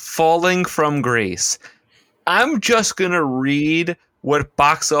called Falling from Grace. I'm just going to read what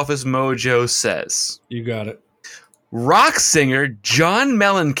Box Office Mojo says. You got it. Rock singer John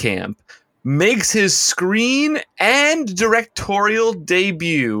Mellencamp makes his screen and directorial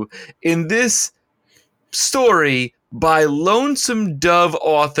debut in this story by Lonesome Dove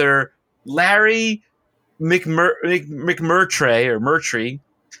author Larry McMurtry.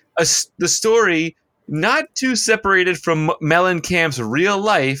 The story, not too separated from Mellencamp's real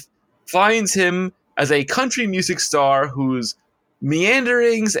life, finds him as a country music star whose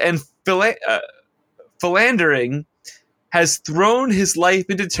meanderings and philandering has thrown his life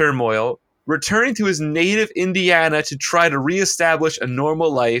into turmoil, returning to his native Indiana to try to reestablish a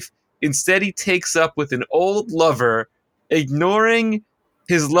normal life. Instead, he takes up with an old lover, ignoring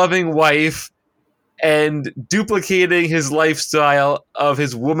his loving wife and duplicating his lifestyle of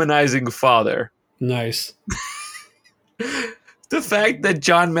his womanizing father. Nice. The fact that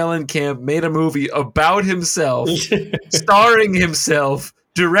John Mellencamp made a movie about himself, starring himself,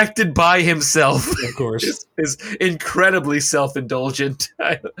 directed by himself, Of course. is incredibly self-indulgent.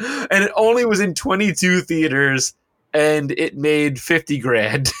 And it only was in 22 theaters, and it made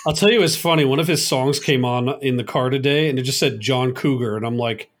 $50,000. I'll tell you, it's funny. One of his songs came on in the car today, and it just said John Cougar, and I'm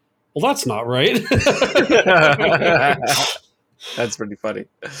like, well, that's not right. That's pretty funny.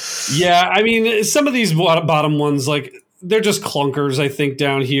 Yeah, I mean, some of these bottom ones, like, they're just clunkers, I think,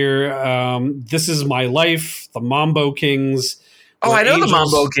 down here. This Is My Life, The Mambo Kings. Oh, I know The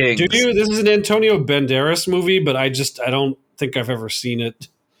Mambo Kings. Do you? This is an Antonio Banderas movie, but I don't think I've ever seen it.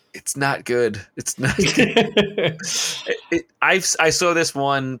 It's not good. It's not good. I saw this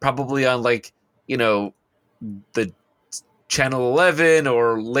one probably on the Channel 11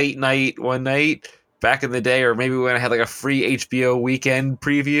 or late night one night back in the day, or maybe when I had a free HBO weekend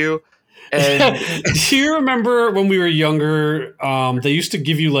preview. And do you remember when we were younger, they used to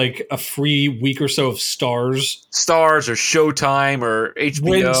give you a free week or so of Stars or Showtime or HBO.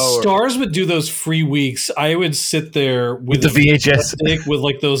 When Stars would do those free weeks, I would sit there with the VHS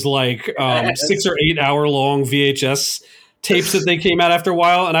with those 6 or 8 hour long VHS tapes that they came out after a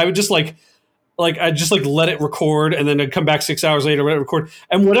while, and I would just I'd just let it record, and then I'd come back 6 hours later, let it record,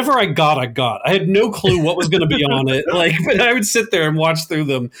 and whatever I got. I had no clue what was going to be on it. But I would sit there and watch through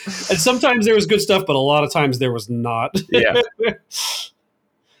them, and sometimes there was good stuff, but a lot of times there was not. Yeah.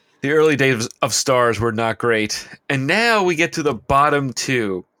 The early days of Stars were not great, and now we get to the bottom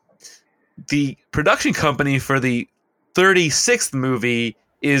two. The production company for the 36th movie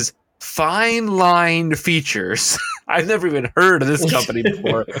is Fine Line Features. I've never even heard of this company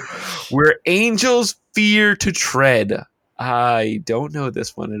before. Where Angels Fear to Tread. I don't know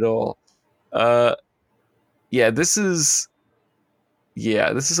this one at all. This looks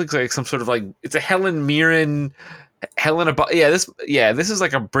like some sort of it's a Helen Mirren. This is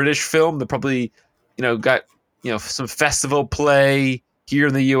a British film that probably got some festival play here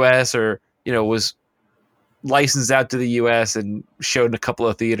in the U.S. or was licensed out to the U.S. and showed in a couple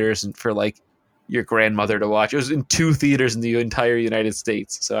of theaters and for your grandmother to watch. It was in 2 theaters in the entire United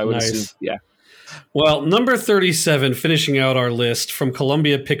States. So I would assume, yeah. Well, number 37, finishing out our list from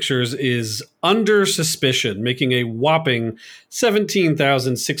Columbia Pictures, is Under Suspicion, making a whopping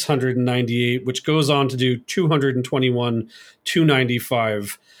 $17,698, which goes on to do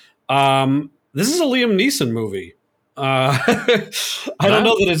 $221,295. This is a Liam Neeson movie. I don't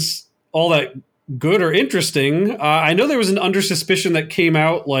know that it's all that good or interesting. I know there was an Under Suspicion that came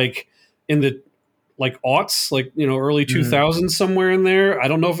out in the aughts, early 2000s, somewhere in there. I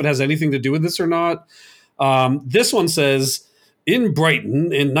don't know if it has anything to do with this or not. This one says, in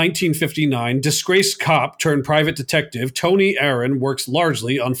Brighton in 1959, disgraced cop turned private detective Tony Aaron works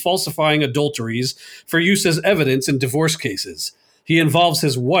largely on falsifying adulteries for use as evidence in divorce cases. He involves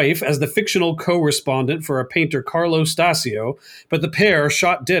his wife as the fictional co-respondent for a painter Carlo Stasio, but the pair are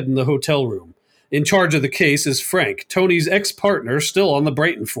shot dead in the hotel room. In charge of the case is Frank, Tony's ex-partner, still on the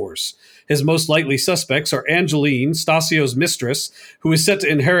Brighton force. His most likely suspects are Angeline, Stasio's mistress, who is set to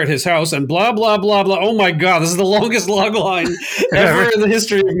inherit his house, and blah, blah, blah, blah. Oh my God, this is the longest log line ever in the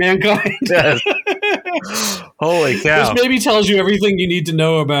history of mankind. Yes. Holy cow! Which maybe tells you everything you need to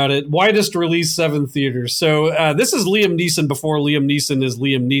know about it. Widest release, 7 theaters. So this is Liam Neeson before Liam Neeson is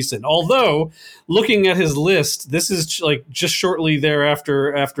Liam Neeson. Although, looking at his list, this is like just shortly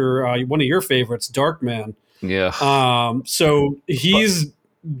thereafter after one of your favorites, Darkman. Yeah. So he's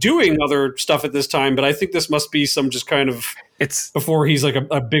doing other stuff at this time, but I think this must be some just kind of before he's like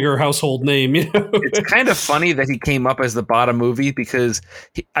a bigger household name. You know? It's kind of funny that he came up as the bottom movie because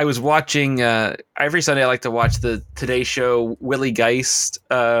I was watching every Sunday. I like to watch the Today Show Willie Geist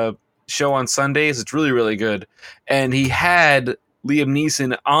show on Sundays. It's really, really good. And he had Liam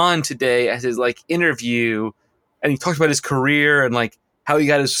Neeson on today as his like interview, and he talked about his career and like how he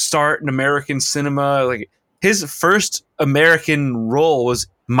got his start in American cinema. Like his first American role was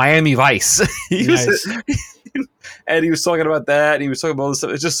Miami Vice. And he was talking about that, and he was talking about all this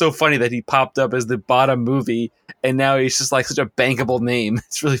stuff. It's just so funny that he popped up as the bottom movie, and now he's just like such a bankable name.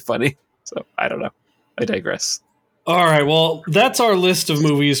 It's really funny. So I don't know. I digress. All right. Well, that's our list of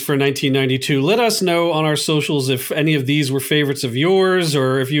movies for 1992. Let us know on our socials if any of these were favorites of yours,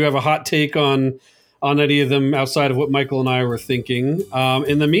 or if you have a hot take on any of them outside of what Michael and I were thinking.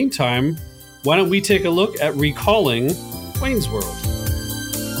 In the meantime, why don't we take a look at recalling Wayne's World?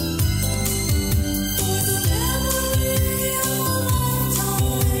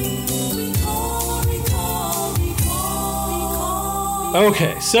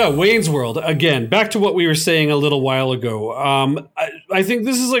 Okay, so Wayne's World, again, back to what we were saying a little while ago. I think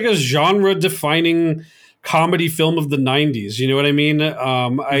this is like a genre-defining comedy film of the 90s. You know what I mean?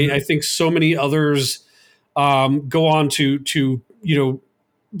 I think so many others go on to you know,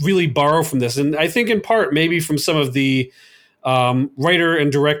 really borrow from this. And I think in part maybe from some of the writer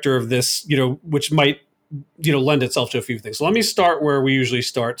and director of this, you know, which might, you know, lend itself to a few things. So let me start where we usually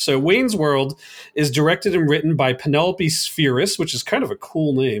start. So Wayne's World is directed and written by Penelope Spheris, which is kind of a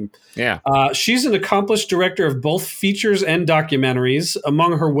cool name. Yeah. She's an accomplished director of both features and documentaries.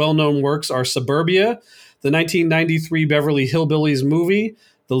 Among her well-known works are Suburbia, the 1993 Beverly Hillbillies movie,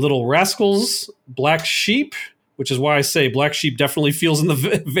 The Little Rascals, Black Sheep, which is why I say Black Sheep definitely feels in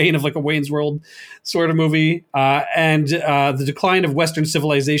the vein of like a Wayne's World sort of movie, and the Decline of Western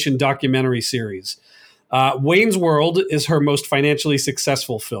Civilization documentary series. Wayne's World is her most financially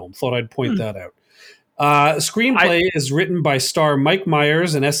successful film. Thought I'd point that out. Screenplay is written by star Mike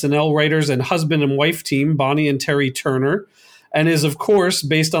Myers and SNL writers and husband and wife team Bonnie and Terry Turner, and is, of course,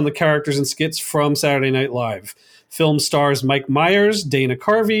 based on the characters and skits from Saturday Night Live. Film stars Mike Myers, Dana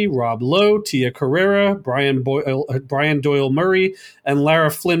Carvey, Rob Lowe, Tia Carrere, Brian Doyle Murray, and Lara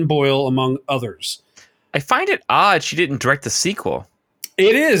Flynn Boyle, among others. I find it odd she didn't direct the sequel.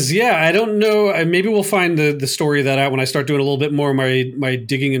 It is, yeah. I don't know. Maybe we'll find the story of that out when I start doing a little bit more of my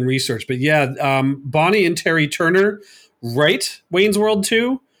digging and research. But yeah, Bonnie and Terry Turner write Wayne's World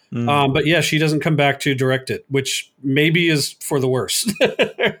 2. But yeah, she doesn't come back to direct it, which maybe is for the worst.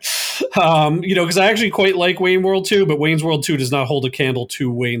 You know, because I actually quite like Wayne's World 2, but Wayne's World 2 does not hold a candle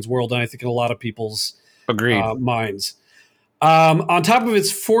to Wayne's World, and I think in a lot of people's minds. On top of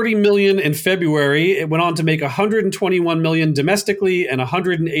its $40 million in February, it went on to make $121 million domestically and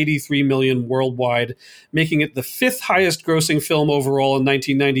 $183 million worldwide, making it the 5th highest grossing film overall in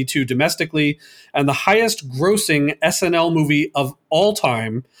 1992 domestically and the highest grossing SNL movie of all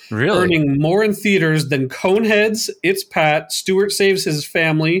time, earning more in theaters than Coneheads, It's Pat, Stuart Saves His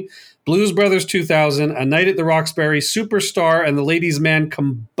Family, Blues Brothers 2000, A Night at the Roxbury, Superstar, and The Ladies' Man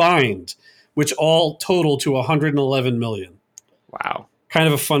combined, which all total to $111 million. Wow. Kind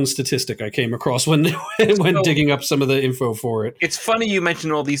of a fun statistic I came across when digging up some of the info for it. It's funny you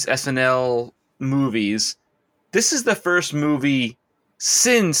mentioned all these SNL movies. This is the first movie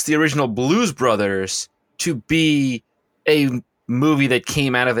since the original Blues Brothers to be a movie that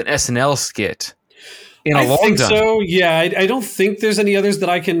came out of an SNL skit in a long time. I think so, yeah. I don't think there's any others that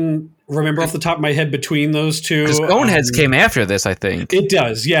I can remember off the top of my head between those two. Because Coneheads came after this, I think. It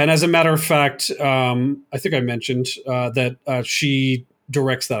does, yeah. And as a matter of fact, I think I mentioned that she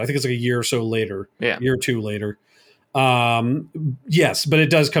directs that. I think it's like a year or so later. Yeah. A year or two later. Yes, but it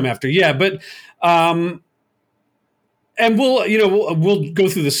does come after. Yeah, but and we'll go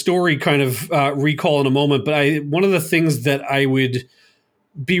through the story kind of recall in a moment, but one of the things that I would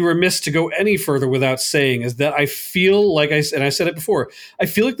be remiss to go any further without saying is that I feel like I said it before, I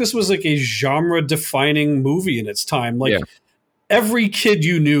feel like this was like a genre defining movie in its time. Like every kid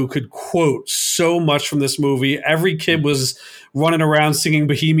you knew could quote so much from this movie. Every kid was running around singing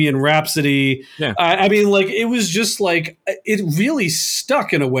Bohemian Rhapsody. Yeah. I mean, like, it was just like, it really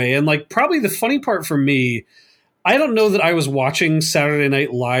stuck in a way. And like, probably the funny part for me, I don't know that I was watching Saturday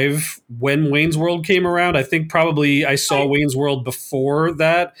Night Live when Wayne's World came around. I think probably I saw Wayne's World before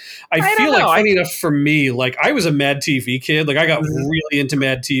that. I feel don't like, know. funny enough for me, like I was a Mad TV kid. Like I got really into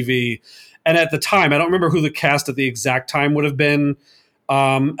Mad TV. And at the time, I don't remember who the cast at the exact time would have been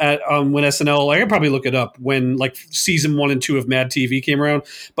when SNL, I could probably look it up when like season 1 and 2 of Mad TV came around.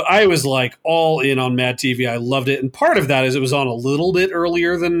 But I was like all in on Mad TV. I loved it. And part of that is it was on a little bit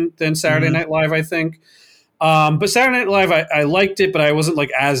earlier than Saturday Night Live, I think. But Saturday Night Live, I liked it, but I wasn't like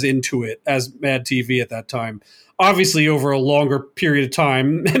as into it as Mad TV at that time. Obviously, over a longer period of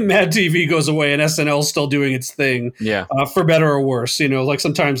time, Mad TV goes away and SNL's still doing its thing. Yeah. For better or worse, like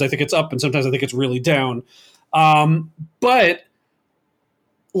sometimes I think it's up and sometimes I think it's really down. But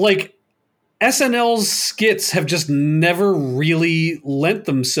like SNL's skits have just never really lent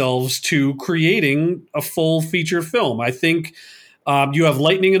themselves to creating a full feature film. I think you have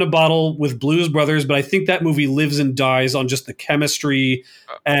Lightning in a Bottle with Blues Brothers, but I think that movie lives and dies on just the chemistry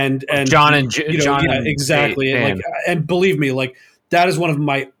and John and John, and exactly. Dan. And believe me, like that is one of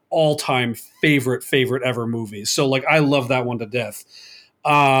my all-time favorite ever movies. So like I love that one to death.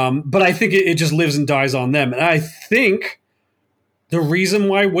 But I think it just lives and dies on them. And I think the reason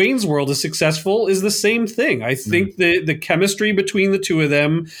why Wayne's World is successful is the same thing. I think the chemistry between the two of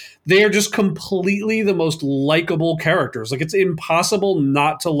them, they are just completely the most likable characters. Like it's impossible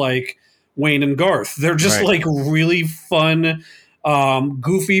not to like Wayne and Garth. They're just like really fun,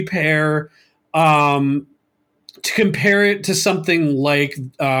 goofy pair. To compare it to something like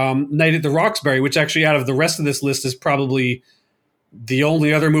Night at the Roxbury, which actually out of the rest of this list is probably the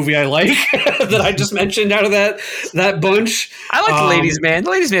only other movie I like that I just mentioned out of that bunch. I like The Ladies' Man.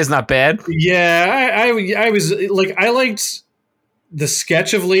 The Ladies' Man is not bad. Yeah, I was like, I liked the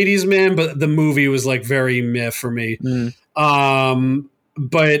sketch of Ladies' Man, but the movie was like very meh for me.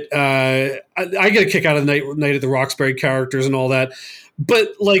 But I get a kick out of the Night at the Roxbury characters and all that.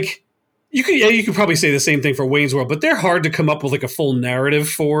 But like, you could probably say the same thing for Wayne's World, but they're hard to come up with like a full narrative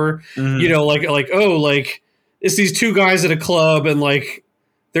for. Like it's these two guys at a club and like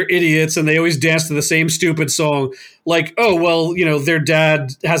they're idiots and they always dance to the same stupid song. Like, oh, well, their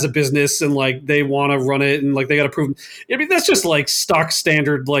dad has a business and like they want to run it and like they got to prove. I mean, that's just like stock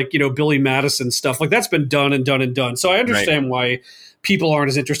standard, like, Billy Madison stuff. Like that's been done and done and done. So I understand why people aren't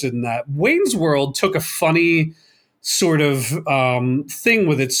as interested in that. Wayne's World took a funny sort of thing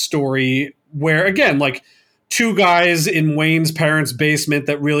with its story where, again, like, two guys in Wayne's parents' basement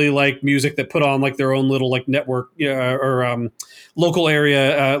that really like music that put on like their own little like network or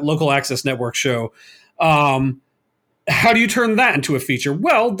local access network show. How do you turn that into a feature?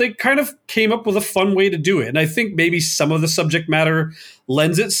 Well, they kind of came up with a fun way to do it. And I think maybe some of the subject matter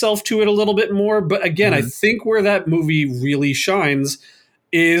lends itself to it a little bit more. But again, I think where that movie really shines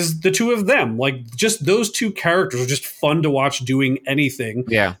is the two of them. Like just those two characters are just fun to watch doing anything.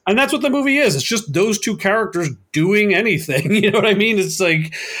 Yeah. And that's what the movie is. It's just those two characters doing anything. You know what I mean? It's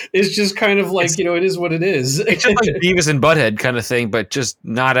like, it's just kind of like, it is what it is. It's just like Beavis and Butthead kind of thing, but just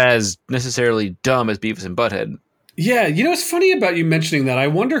not as necessarily dumb as Beavis and Butthead. Yeah. It's funny about you mentioning that. I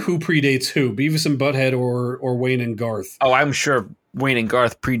wonder who predates who, Beavis and Butthead or Wayne and Garth. Oh, I'm sure Wayne and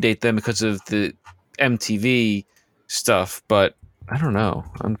Garth predate them because of the MTV stuff, but I don't know.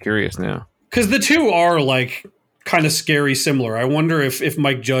 I'm curious now. Because the two are like kind of scary similar. I wonder if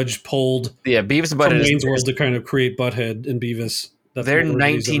Mike Judge pulled Beavis and from Butthead Wayne's World to kind of create Butthead and Beavis. They're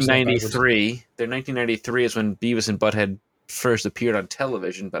 1993. They're 1993 is when Beavis and Butthead first appeared on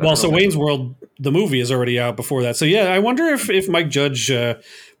television. But so Wayne's World, the movie, is already out before that. So yeah, I wonder if Mike Judge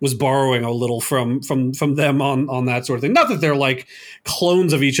was borrowing a little from them on that sort of thing. Not that they're like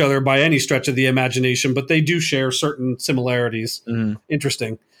clones of each other by any stretch of the imagination, but they do share certain similarities.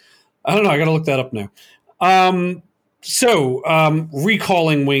 Interesting. I don't know. I got to look that up now.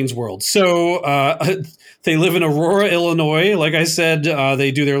 Recalling Wayne's World. So they live in Aurora, Illinois. Like I said,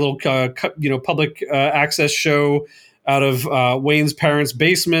 they do their little public access show out of Wayne's parents'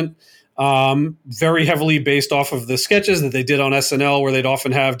 basement. Very heavily based off of the sketches that they did on SNL, where they'd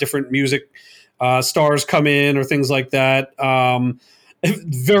often have different music stars come in or things like that.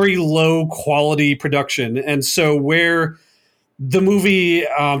 Very low quality production. And so where the movie,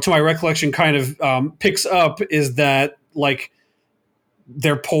 to my recollection, kind of picks up is that like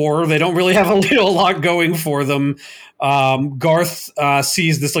they're poor. They don't really have a lot going for them. Garth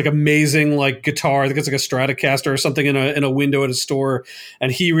sees this like amazing like guitar. I think it's like a Stratocaster or something in a window at a store,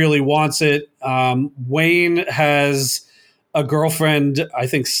 and he really wants it. Wayne has a girlfriend, I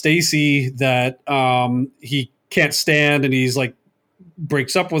think Stacy, that he can't stand, and he's like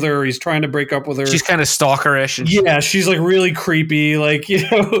breaks up with her. He's trying to break up with her. She's kind of stalkerish. And Yeah, she's like really creepy. Like,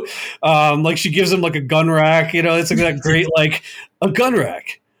 like she gives him like a gun rack. It's like that great, like, a gun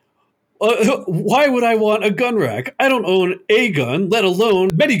rack. Why would I want a gun rack? I don't own a gun, let alone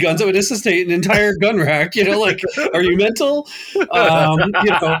many guns that would necessitate an entire gun rack. Like, are you mental?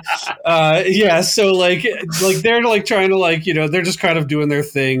 Yeah. So like they're like trying to like, they're just kind of doing their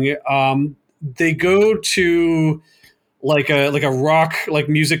thing. They go to like a rock, like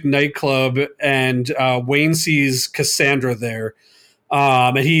music nightclub, and Wayne sees Cassandra there.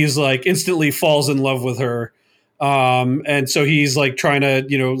 And he's like instantly falls in love with her. And so he's like trying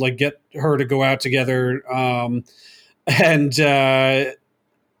to, like get her to go out together. And the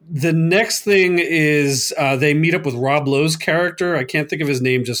next thing is they meet up with Rob Lowe's character. I can't think of his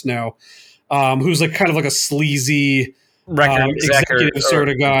name just now. Who's like kind of like a sleazy record executive sort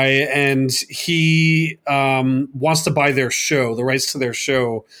of guy. And he wants to buy their show, the rights to their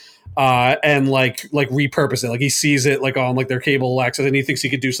show. And like repurpose it. Like he sees it like on like their cable access, and he thinks he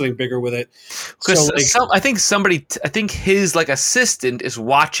could do something bigger with it. Because So like, I think his like assistant is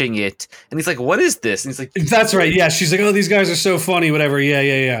watching it, and he's like, "What is this?" And he's like, that's right. Yeah, she's like, "Oh, these guys are so funny." Whatever.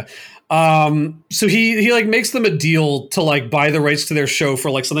 Yeah. So he like makes them a deal to like buy the rights to their show for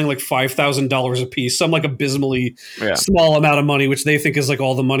like something like $5,000 a piece, some like abysmally small amount of money, which they think is like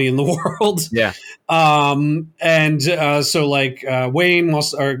all the money in the world. Yeah. So like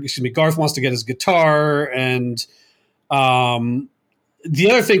Garth wants to get his guitar, and the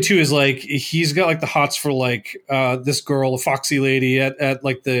other thing too is like he's got like the hots for like this girl, a foxy lady at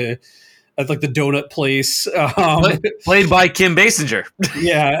like the donut place, played by Kim Basinger.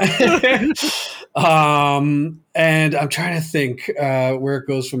 Yeah. And I'm trying to think where it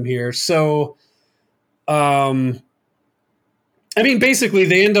goes from here. So, I mean, basically,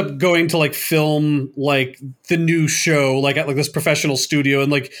 they end up going to like film like the new show, like at like this professional studio, and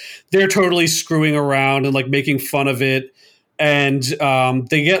like they're totally screwing around and like making fun of it. And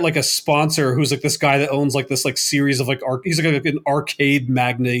they get like a sponsor who's like this guy that owns like this like series of like he's like an arcade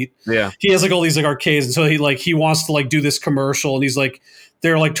magnate. Yeah, he has like all these like arcades, and so he wants to like do this commercial, and he's like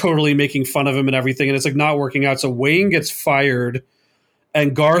they're like totally making fun of him and everything, and it's like not working out. So Wayne gets fired,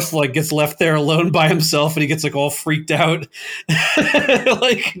 and Garth like gets left there alone by himself, and he gets like all freaked out,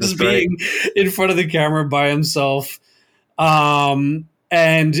 like just being in front of the camera by himself.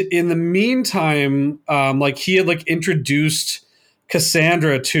 And in the meantime, like he had like introduced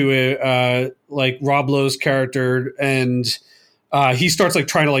Cassandra to like Rob Lowe's character, and he starts like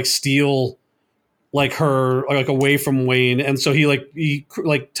trying to like steal like her like away from Wayne, and so he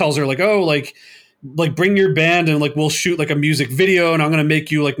tells her like, oh, like bring your band and like we'll shoot like a music video, and I'm gonna make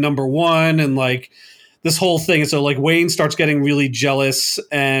you like number one, and like this whole thing. And so like Wayne starts getting really jealous,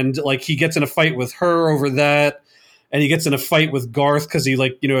 and like he gets in a fight with her over that. And he gets in a fight with Garth because he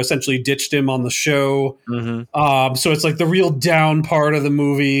like, essentially ditched him on the show. Mm-hmm. So it's like the real down part of the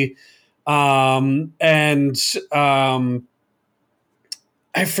movie. I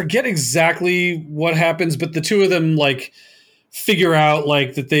forget exactly what happens, but the two of them like figure out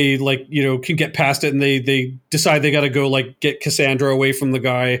like that they like, can get past it, and they decide they got to go like get Cassandra away from the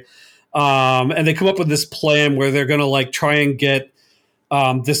guy. And they come up with this plan where they're going to like try and get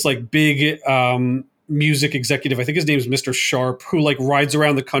this like big music executive, I think his name is Mr. Sharp, who like rides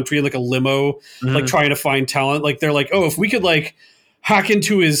around the country in like a limo, mm-hmm. like trying to find talent. Like they're like, oh, if we could like hack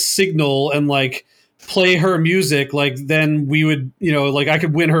into his signal and like play her music, like then we would, like I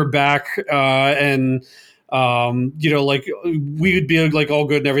could win her back, and like we would be like all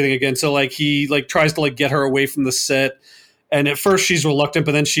good and everything again. So like he like tries to like get her away from the set, and at first she's reluctant,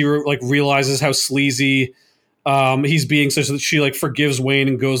 but then she like realizes how sleazy he's being, so that she like forgives Wayne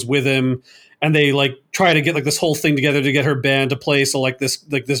and goes with him. And they like try to get like this whole thing together to get her band to play. So like this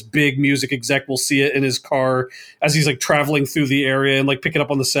big music exec will see it in his car as he's like traveling through the area and like pick it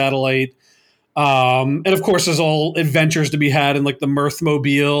up on the satellite. And of course there's all adventures to be had in like the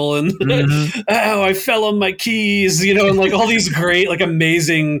Mirthmobile, and mm-hmm. Oh, I fell on my keys, and like all these great, like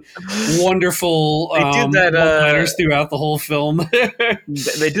amazing, wonderful one-liners throughout the whole film.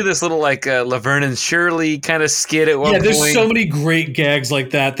 They do this little like Laverne and Shirley kind of skit at one point. Yeah, there's so many great gags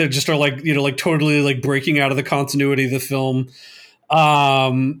like that that just are like, like totally like breaking out of the continuity of the film.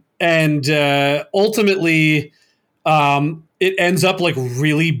 And ultimately, it ends up like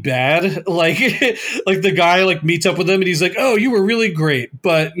really bad. Like the guy like meets up with him and he's like, oh, you were really great,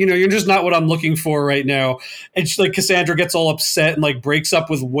 but you're just not what I'm looking for right now. And she, like Cassandra gets all upset and like breaks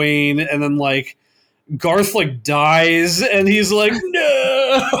up with Wayne, and then like Garth like dies, and he's like, no.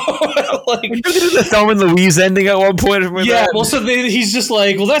 like, Did you do the Thelma and Louise ending at one point? yeah, well, so he's just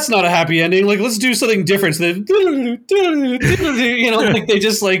like, well, that's not a happy ending. Like, let's do something different. So like they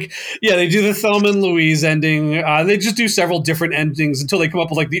just like, yeah, they do the Thelma and Louise ending. They just do several different endings until they come up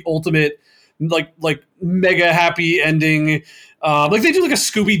with like the ultimate, like mega happy ending. Like they do like a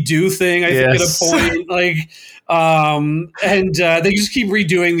Scooby Doo thing, I think, at a point. Like, and they just keep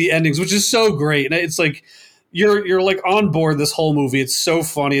redoing the endings, which is so great. And it's like, you're like on board this whole movie. It's so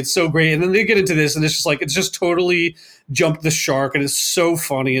funny. It's so great. And then they get into this and it's just like, it's just totally jumped the shark and it's so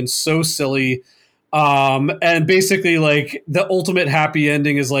funny and so silly. And basically like the ultimate happy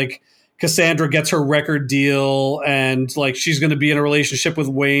ending is like Cassandra gets her record deal and like, she's going to be in a relationship with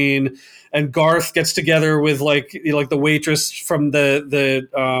Wayne, and Garth gets together with like, the waitress from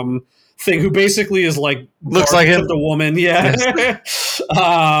the thing who basically is like looks like him, the woman, yeah.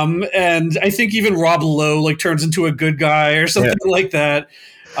 And I think even Rob Lowe like turns into a good guy or something like that.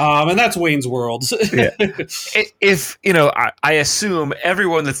 And that's Wayne's World. Yeah. If I assume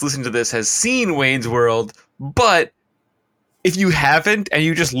everyone that's listening to this has seen Wayne's World, but if you haven't and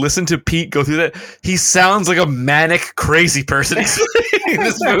you just listen to Pete go through that, he sounds like a manic, crazy person in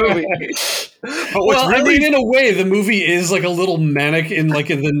this movie. Well, really, I mean, in a way, the movie is like a little manic in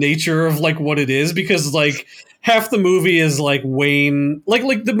the nature of like what it is, because like half the movie is like Wayne,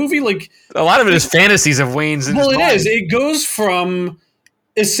 like the movie, like a lot of it is fantasies of Wayne's. Well, it is. It goes from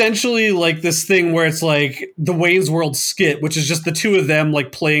essentially like this thing where it's like the Wayne's World skit, which is just the two of them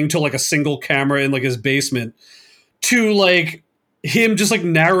like playing to like a single camera in like his basement, to like him just like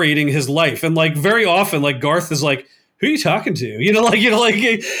narrating his life. And like very often like Garth is like, who are you talking to?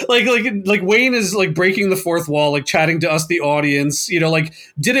 Like Wayne is like breaking the fourth wall, like chatting to us, the audience, like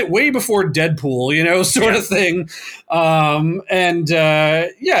did it way before Deadpool, sort of thing.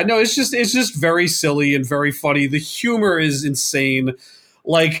 It's just very silly and very funny. The humor is insane.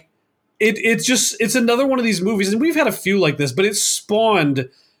 Like it's another one of these movies, and we've had a few like this, but it spawned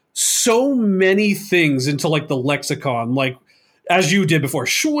so many things into like the lexicon, like as you did before,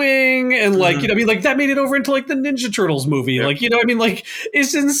 Schwing, and like that made it over into like the Ninja Turtles movie. Yep. Like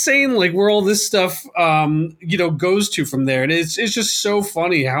it's insane, like where all this stuff goes to from there. And it's just so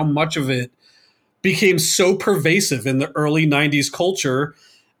funny how much of it became so pervasive in the early 90s culture.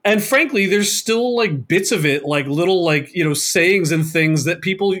 And frankly, there's still like bits of it, like little like, sayings and things that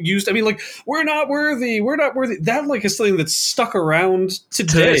people used. I mean, like, we're not worthy. That like is something that's stuck around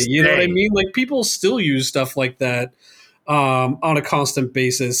today. You know what I mean? Like people still use stuff like that on a constant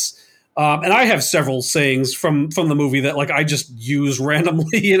basis. And I have several sayings from the movie that like I just use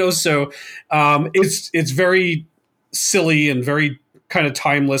randomly, so it's very silly and very kind of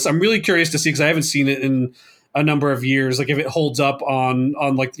timeless. I'm really curious to see, because I haven't seen it in a number of years, like if it holds up on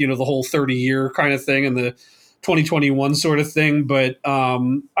like the whole 30-year kind of thing and the 2021 sort of thing. But I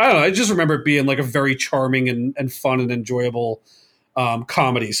don't know, I just remember it being like a very charming and fun and enjoyable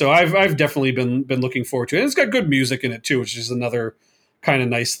comedy. So I've definitely been looking forward to it. And it's got good music in it too, which is another kind of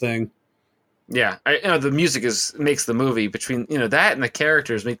nice thing. Yeah, the music makes the movie. Between that and the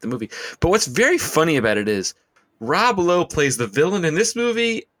characters make the movie. But what's very funny about it is Rob Lowe plays the villain in this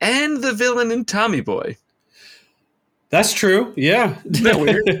movie and the villain in Tommy Boy. That's true. Yeah. Isn't that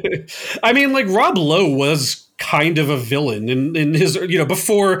weird? I mean, like Rob Lowe was kind of a villain in his,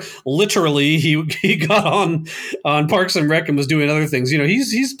 before literally he got on Parks and Rec and was doing other things.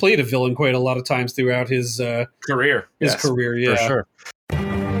 He's played a villain quite a lot of times throughout his career. Yeah, for sure.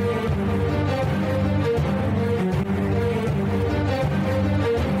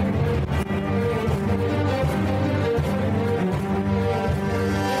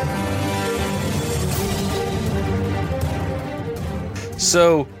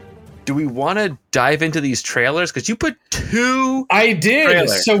 So, do we want to dive into these trailers? Because you put two. I did.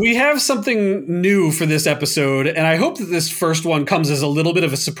 Trailers. So we have something new for this episode, and I hope that this first one comes as a little bit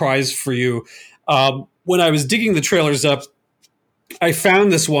of a surprise for you. When I was digging the trailers up, I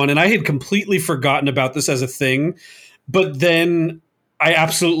found this one, and I had completely forgotten about this as a thing. But then I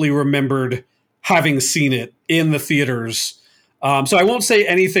absolutely remembered having seen it in the theaters. So I won't say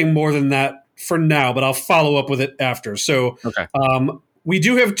anything more than that for now, but I'll follow up with it after. So, okay. We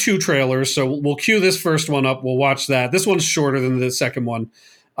do have two trailers, so we'll cue this first one up. We'll watch that. This one's shorter than the second one,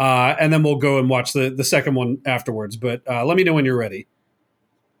 and then we'll go and watch the second one afterwards. But let me know when you're ready.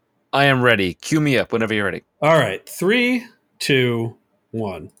 I am ready. Cue me up whenever you're ready. All right. 3, 2,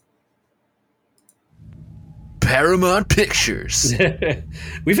 1. Paramount Pictures.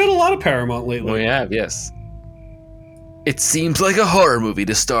 We've had a lot of Paramount lately. We have, yes. It seems like a horror movie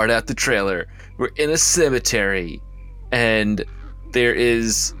to start out the trailer. We're in a cemetery, and there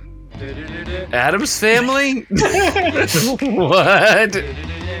is Adam's Family? What?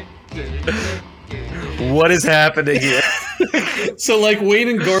 What is happening here? So like Wayne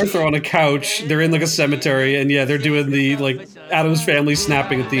and Garth are on a couch. They're in like a cemetery, and yeah, they're doing the like Adam's Family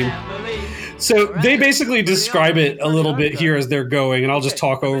snapping theme. So they basically describe it a little bit here as they're going, and I'll just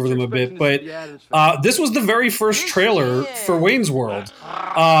talk over them a bit. But this was the very first trailer for Wayne's World.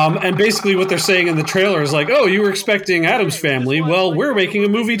 And basically what they're saying in the trailer is like, oh, you were expecting Adam's Family? Well, we're making a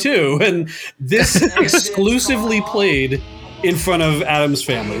movie too. And this exclusively played in front of Adam's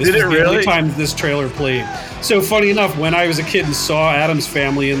Family. This was the only time this trailer played. So funny enough, when I was a kid and saw Adam's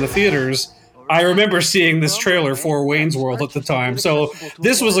Family in the theaters, I remember seeing this trailer for Wayne's World at the time. So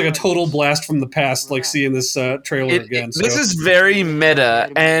this was like a total blast from the past, like seeing this trailer again. So. This is very meta,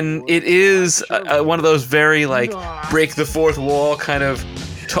 and it is one of those very like break the fourth wall kind of.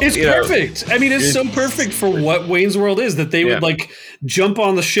 It's perfect. I mean, it's so perfect for what Wayne's World is that they would like jump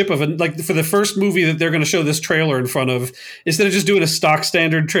on the ship of it. Like for the first movie that they're going to show this trailer in front of, instead of just doing a stock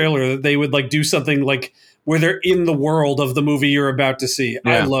standard trailer, that they would like do something like where they're in the world of the movie you're about to see.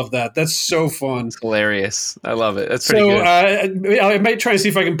 Yeah. I love that. That's so fun. It's hilarious. I love it. That's pretty good. I might try to see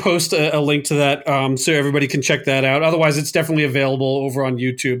if I can post a link to that so everybody can check that out. Otherwise, it's definitely available over on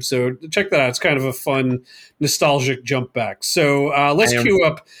YouTube. So check that out. It's kind of a fun, nostalgic jump back. So let's cue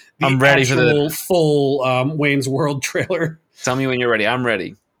up the actual full Wayne's World trailer. Tell me when you're ready. I'm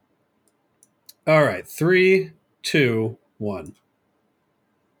ready. All right. 3, 2, 1.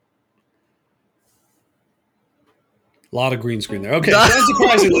 A lot of green screen there. Okay,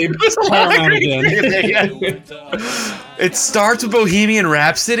 unsurprisingly, Paramount again. It starts with Bohemian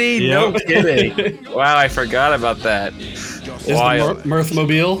Rhapsody? Yep. No kidding. Wow, I forgot about that. Is the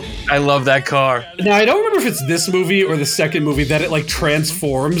Mirthmobile? I love that car. Now, I don't remember if it's this movie or the second movie that it like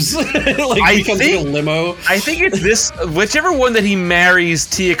transforms. It becomes like a limo. I think it's this, whichever one that he marries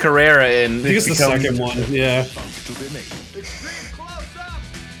Tia Carrera in. I think it's the second one, yeah.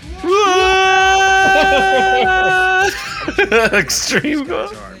 Extreme.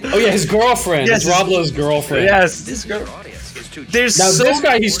 Oh yeah, his girlfriend. Yes, it's Rob Lowe's girlfriend. Yes, this girl. There's this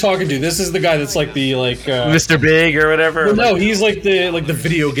guy he's talking to. This is the guy that's like the Mr. Big or whatever. Well, no, he's like the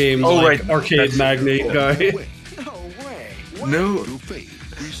video game arcade magnate guy. No.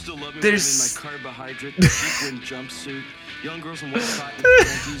 There's. Young girls in white cotton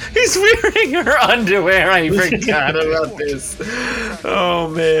He's wearing her underwear. I forgot about this. Oh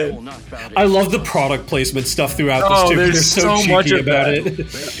man, I love the product placement stuff throughout this too. There's so cheeky much about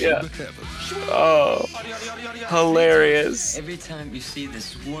it. Yeah. Oh, hilarious. Every time you see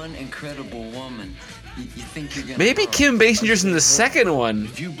this one incredible woman, you think you're gonna. Maybe Kim Basinger's in the second one.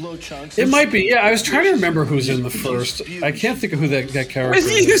 It might be. Yeah, I was trying to remember who's in the first. I can't think of who that character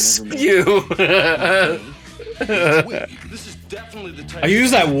is. You. I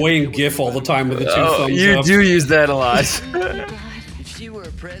use that Wayne gif all the time with the two thumbs up. You do use that a lot. If she were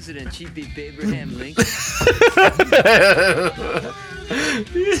a president, she'd be Abraham Lincoln.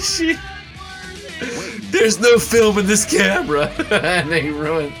 There's no film in this camera. And they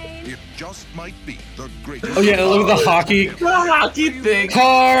ruined. It just might be the greatest. Oh yeah, look at the hockey thing.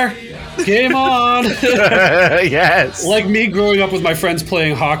 Car, game on. Yes. Like me growing up with my friends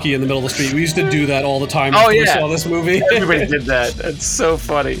playing hockey in the middle of the street. We used to do that all the time after we saw this movie. Everybody did that. That's so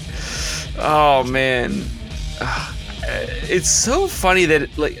funny. Oh man. It's so funny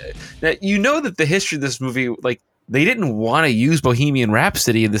that that you know that the history of this movie, like they didn't want to use Bohemian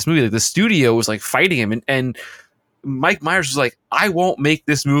Rhapsody in this movie. Like the studio was like fighting him, and Mike Myers was like, I won't make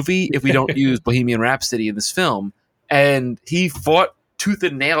this movie if we don't use Bohemian Rhapsody in this film. And he fought tooth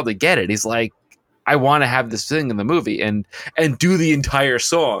and nail to get it. He's like, I want to have this thing in the movie and do the entire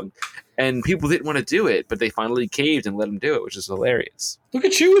song. And people didn't want to do it, but they finally caved and let him do it, which is hilarious. Look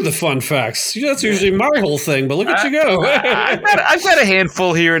at you with the fun facts. That's usually my whole thing, but look at you go. I've got a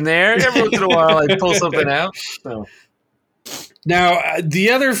handful here and there. Every once in a while, I pull something out. So. Now, the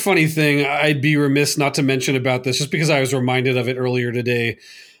other funny thing I'd be remiss not to mention about this, just because I was reminded of it earlier today,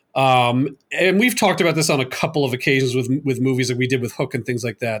 and we've talked about this on a couple of occasions with movies like we did with Hook and things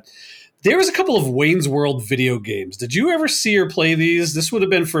like that. There was a couple of Wayne's World video games. Did you ever see or play these? This would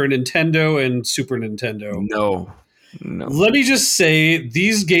have been for Nintendo and Super Nintendo. No. Let me just say,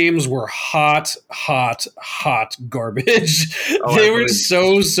 these games were hot garbage. They were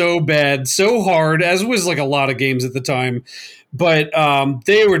so bad, so hard, as was like a lot of games at the time. But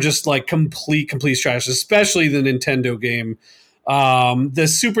they were just like complete trash, especially the Nintendo game. The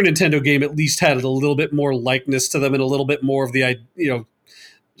Super Nintendo game at least had a little bit more likeness to them and a little bit more of the,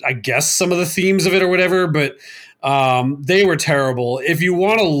 I guess some of the themes of it or whatever, but they were terrible. If you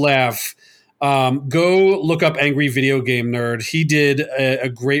want to laugh, Go look up Angry Video Game Nerd. He did a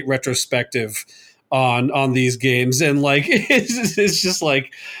great retrospective on these games, and like it's just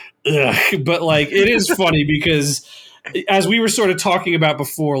like, ugh. But like it is funny because as we were sort of talking about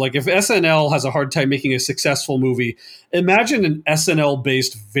before, like if SNL has a hard time making a successful movie, imagine an SNL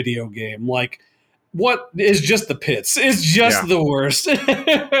based video game. Like what is just the pits? It's just the worst.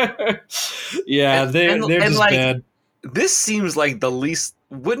 Yeah, they're just like, bad. This seems like the least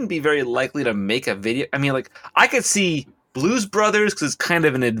wouldn't be very likely to make a video. I mean, like I could see Blues Brothers because it's kind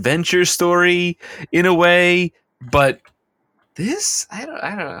of an adventure story in a way, but this I don't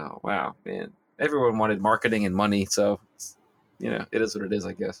know. Wow, man. Everyone wanted marketing and money, so it is what it is,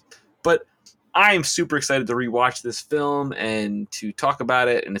 I guess. But I'm super excited to rewatch this film and to talk about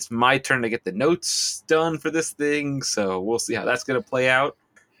it, and it's my turn to get the notes done for this thing, so we'll see how that's going to play out.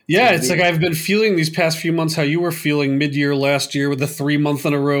 Yeah, it's like I've been feeling these past few months how you were feeling mid-year last year with the 3 month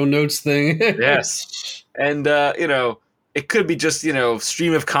in a row notes thing. Yes. And, it could be just,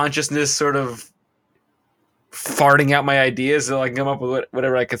 stream of consciousness sort of farting out my ideas so I can come up with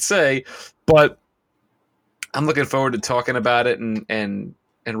whatever I could say. But I'm looking forward to talking about it and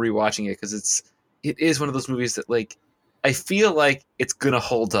rewatching it because it is one of those movies that like I feel like it's gonna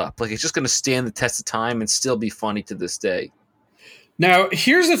hold up. Like it's just gonna stand the test of time and still be funny to this day. Now,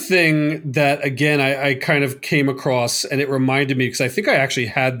 here's a thing that again I kind of came across and it reminded me because I think I actually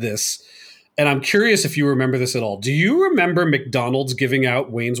had this, and I'm curious if you remember this at all. Do you remember McDonald's giving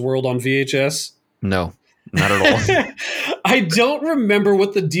out Wayne's World on VHS? No. Not at all. I don't remember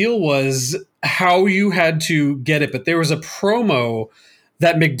what the deal was, how you had to get it, but there was a promo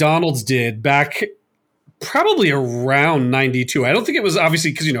that McDonald's did back probably around 92. I don't think it was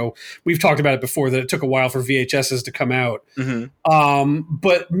obviously because, we've talked about it before that it took a while for VHSs to come out. Mm-hmm.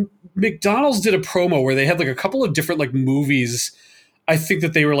 But McDonald's did a promo where they had like a couple of different like movies I think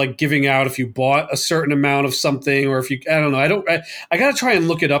that they were like giving out if you bought a certain amount of something, or if you, I don't know. I got to try and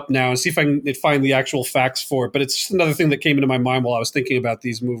look it up now and see if I can find the actual facts for it. But it's just another thing that came into my mind while I was thinking about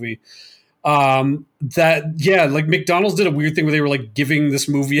these movie. Like McDonald's did a weird thing where they were like giving this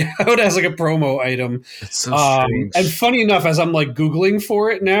movie out as like a promo item. It's so strange. And funny enough, as I'm like Googling for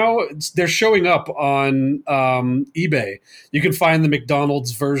it now, they're showing up on eBay. You can find the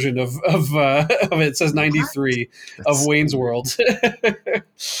McDonald's version of it. It says 93 of Wayne's World. That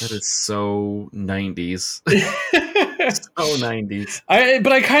is so 90s. So 90s.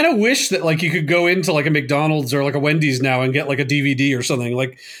 But I kind of wish that like you could go into like a McDonald's or like a Wendy's now and get like a DVD or something.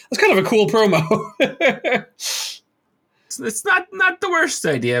 Like that's kind of a cool promo. It's not the worst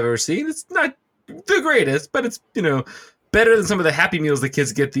idea I've ever seen. It's not the greatest, but it's better than some of the Happy Meals the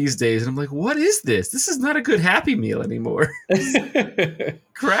kids get these days. And I'm like, what is this? This is not a good Happy Meal anymore.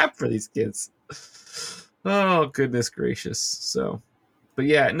 Crap for these kids. Oh goodness gracious. So. But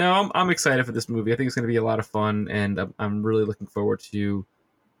yeah, no, I'm excited for this movie. I think it's going to be a lot of fun, and I'm really looking forward to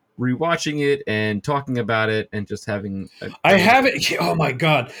rewatching it and talking about it and just having. I have it. Oh my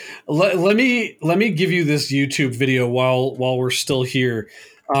god! Let me give you this YouTube video while we're still here,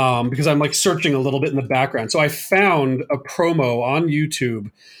 because I'm like searching a little bit in the background. So I found a promo on YouTube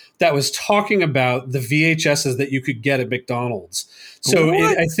that was talking about the VHSs that you could get at McDonald's. So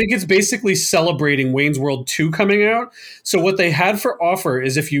I think it's basically celebrating Wayne's World 2 coming out. So what they had for offer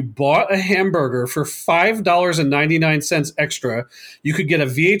is if you bought a hamburger for $5.99 extra, you could get a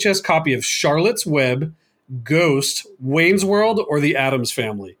VHS copy of Charlotte's Web, Ghost, Wayne's World, or The Addams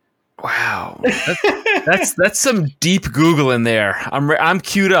Family. Wow, that's some deep Google in there. I'm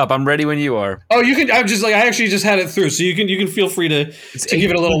queued up. I'm ready when you are. Oh, you can. I actually just had it through, so you can feel free to give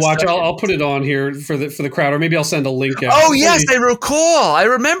it a little watch. I'll put it on here for the crowd, or maybe I'll send a link out. Oh yes, I recall. I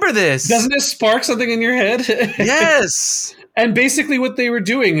remember this. Doesn't this spark something in your head? Yes. And basically, what they were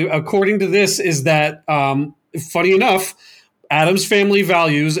doing, according to this, is that funny enough, Addams Family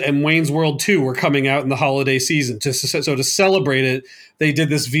Values and Wayne's World 2 were coming out in the holiday season. So to celebrate it, they did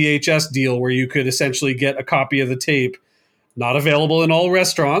this VHS deal where you could essentially get a copy of the tape, not available in all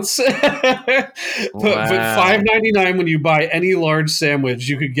restaurants, but $5.99 when you buy any large sandwich,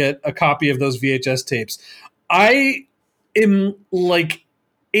 you could get a copy of those VHS tapes. I am like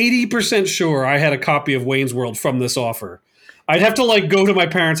 80% sure I had a copy of Wayne's World from this offer. I'd have to like go to my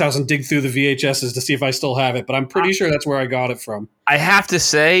parents' house and dig through the VHSs to see if I still have it, but I'm pretty sure that's where I got it from. I have to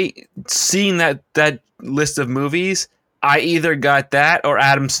say, seeing that list of movies, I either got that or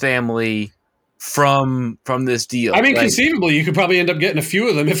Addams Family from this deal. I mean, conceivably, you could probably end up getting a few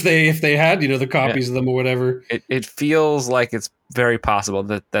of them if they had the copies of them or whatever. It feels like it's very possible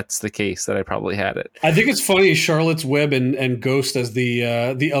that that's the case, that I probably had it. I think it's funny, Charlotte's Web and Ghost as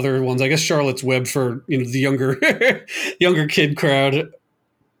the other ones. I guess Charlotte's Web for the younger kid crowd.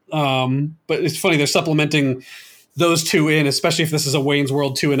 But it's funny, they're supplementing those two in, especially if this is a Wayne's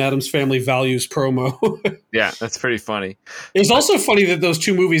World 2 and Addams Family Values promo. Yeah, that's pretty funny. It's also funny that those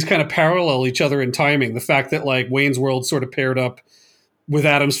two movies kind of parallel each other in timing. The fact that like Wayne's World sort of paired up with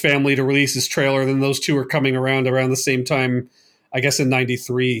Addams Family to release his trailer, then those two are coming around the same time, I guess in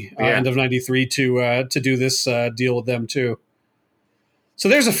 93, end of 93 to do this deal with them too. So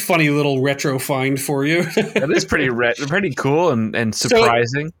there's a funny little retro find for you. That is pretty cool and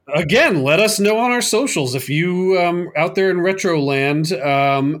surprising. So, again, let us know on our socials if you out there in retro land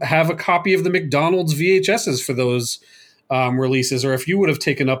have a copy of the McDonald's VHSs for those releases, or if you would have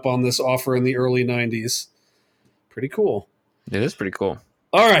taken up on this offer in the early 90s. Pretty cool. It is pretty cool.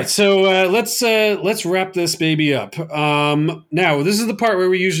 All right, so let's wrap this baby up. Now, this is the part where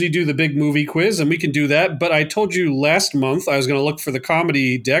we usually do the big movie quiz, and we can do that. But I told you last month I was going to look for the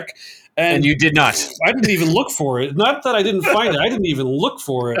comedy deck, And you did not. I didn't even look for it. Not that I didn't find it. I didn't even look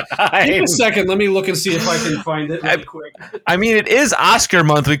for it. Give me a second. Let me look and see if I can find it really quick. I mean, it is Oscar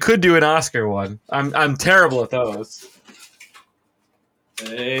month. We could do an Oscar one. I'm terrible at those.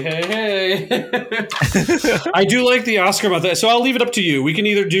 Hey. I do like the Oscar month, so I'll leave it up to you. We can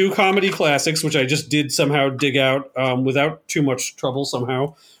either do comedy classics, which I just did somehow dig out without too much trouble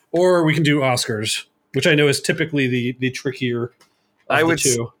somehow, or we can do Oscars, which I know is typically the trickier of the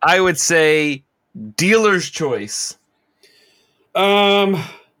two. I would say dealer's choice. Let's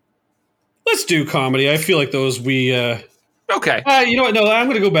do comedy. I feel like those we... Okay. You know what? No, I'm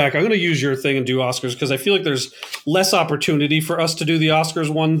going to go back. I'm going to use your thing and do Oscars because I feel like there's less opportunity for us to do the Oscars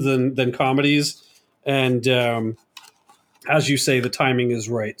one than comedies. And as you say, the timing is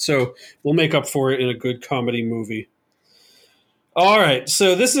right. So we'll make up for it in a good comedy movie. All right.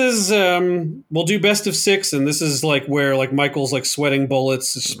 So this is, we'll do best of 6. And this is like where like Michael's like sweating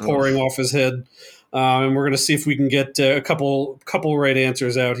bullets, just pouring off his head. And we're going to see if we can get a couple right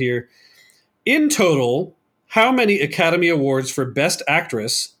answers out here. In total, how many Academy Awards for Best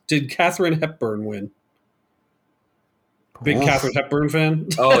Actress did Katharine Hepburn win? Big Katharine Hepburn fan?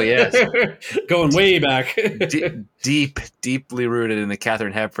 Oh, yes. Going way back. Deeply rooted in the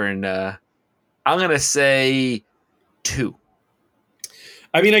Katharine Hepburn. I'm going to say 2.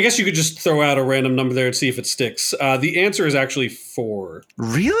 I mean, I guess you could just throw out a random number there and see if it sticks. The answer is actually 4.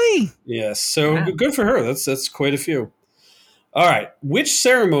 Really? Yes. So Wow. Good for her. That's quite a few. All right. Which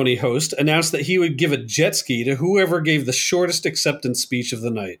ceremony host announced that he would give a jet ski to whoever gave the shortest acceptance speech of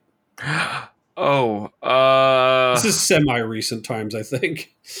the night? This is semi-recent times, I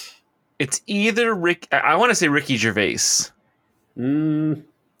think. It's either Rick. I want to say Ricky Gervais. Want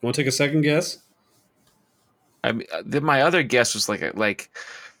to take a second guess? I mean, my other guess was like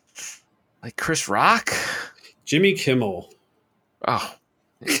Chris Rock. Jimmy Kimmel. Oh,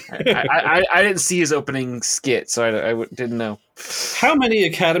 I didn't see his opening skit, so I didn't know. How many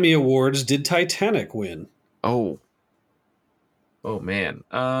Academy Awards did Titanic win? Oh man.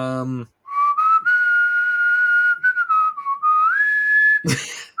 Don't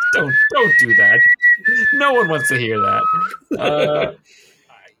do that. No one wants to hear that.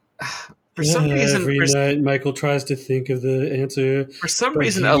 For some reason, every night Michael tries to think of the answer. For some but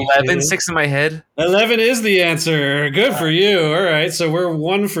reason, he 11 can't. sticks in my head. 11 is the answer. Good for you. All right, so we're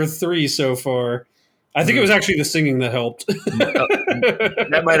 1 for 3 so far. I think it was actually the singing that helped.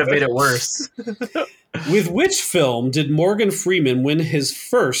 That might have made it worse. With which film did Morgan Freeman win his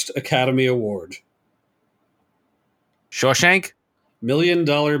first Academy Award? Shawshank? $1 Million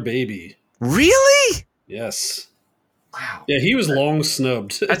Baby. Really? Yes. Wow. Yeah, he was long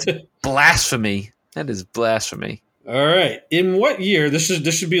snubbed. That's blasphemy. That is blasphemy. All right. In what year? This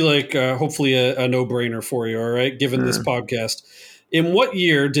should be like hopefully a no-brainer for you. All right, given this podcast. In what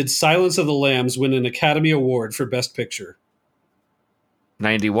year did Silence of the Lambs win an Academy Award for Best Picture?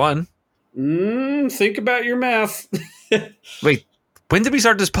 91. Think about your math. Wait, when did we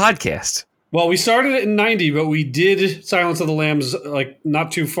start this podcast? Well, we started it in 90, but we did Silence of the Lambs like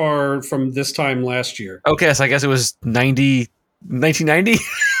not too far from this time last year. Okay, so I guess it was 1990?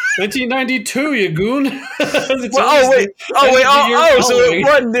 1992, you goon. So it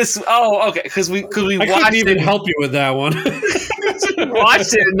wasn't this. Oh, okay, because we I watched couldn't even it. help you with that one.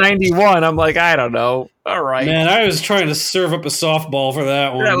 Watched it in 91. I'm like, I don't know. All right. Man, I was trying to serve up a softball for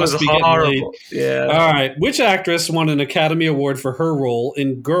that one. That was Must be getting horrible. late. Yeah. All right. Which actress won an Academy Award for her role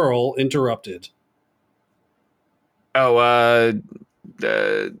in Girl Interrupted?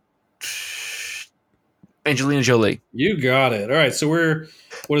 Angelina Jolie. You got it. All right. So we're,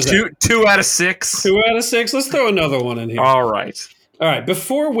 what is that? 2 out of 6. 2 out of 6. Let's throw another one in here. All right. All right.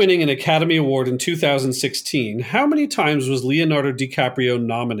 Before winning an Academy Award in 2016, how many times was Leonardo DiCaprio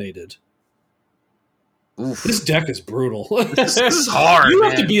nominated? Oof. This deck is brutal. This is hard. You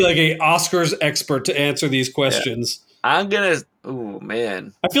have man. to be like a Oscars expert to answer these questions. I'm gonna. Oh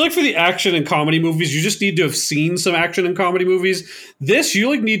man. I feel like for the action and comedy movies, you just need to have seen some action and comedy movies. This,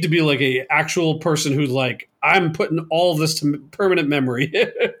 you like need to be like a actual person who like, I'm putting all of this to permanent memory.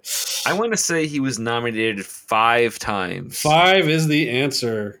 I want to say he was nominated 5 times. 5 is the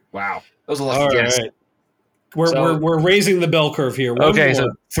answer. Wow, that was a lot All to guess. right. We're raising the bell curve here. One Okay, more. so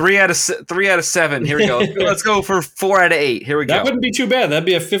 3 out of 7. Here we go. Let's go for 4 out of 8. Here we go. That wouldn't be too bad. That'd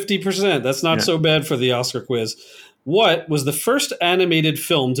be a 50%. That's not so bad for the Oscar quiz. What was the first animated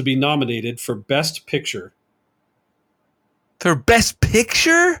film to be nominated for Best Picture? For Best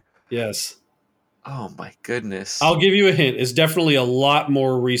Picture? Yes. Oh my goodness. I'll give you a hint. It's definitely a lot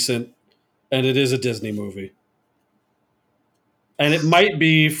more recent, and it is a Disney movie. And it might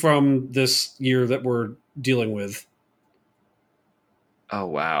be from this year that we're dealing with. Oh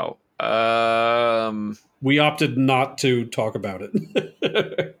wow. We opted not to talk about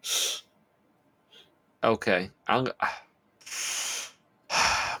it. Okay.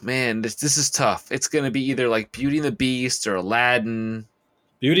 Man, this is tough. It's gonna be either like Beauty and the Beast or Aladdin.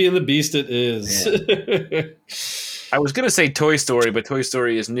 Beauty and the Beast it is. I was gonna say Toy Story, but Toy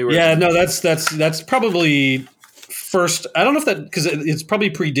Story is newer. Yeah, no, that's probably first. I don't know if that, because it's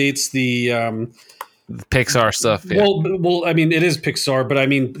probably predates the Pixar stuff. Yeah. well, I mean, it is Pixar, but I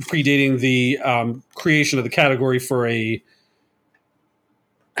mean predating the creation of the category for a.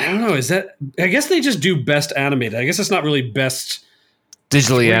 I don't know. Is that? I guess they just do best animated. I guess it's not really best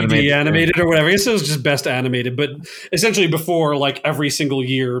Digitally 3D animated or whatever. I guess it was just best animated, but essentially before, like every single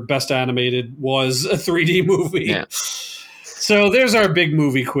year, best animated was a 3D movie. Yeah. So there's our big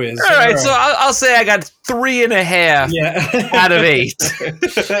movie quiz. All right, so I'll say I got 3.5 yeah, out of 8.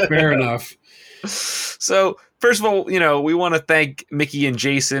 Fair enough. So, first of all, we want to thank Mickey and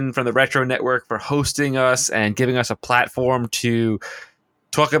Jason from the Retro Network for hosting us and giving us a platform to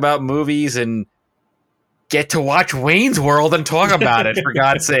talk about movies and get to watch Wayne's World and talk about it, for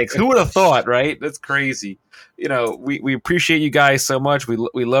God's sakes. Who would have thought, right? That's crazy. We appreciate you guys so much.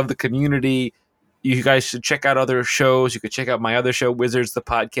 We love the community. You guys should check out other shows. You could check out my other show, Wizards, the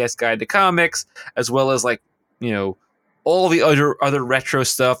Podcast Guide to Comics, as well as all the other retro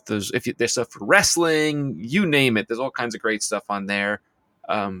stuff. There's stuff for wrestling, you name it. There's all kinds of great stuff on there.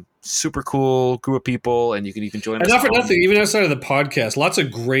 Super cool group of people, and you can even join us. And not for nothing, even outside of the podcast, lots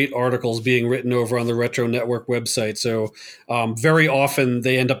of great articles being written over on the Retro Network website. So very often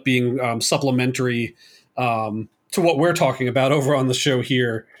they end up being supplementary to what we're talking about over on the show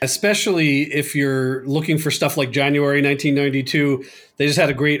here, especially if you're looking for stuff like January 1992. They just had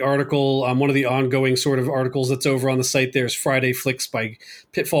a great article. One of the ongoing sort of articles that's over on the site there is Friday Flicks by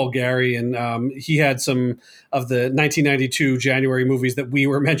Pitfall Gary. And he had some of the 1992 January movies that we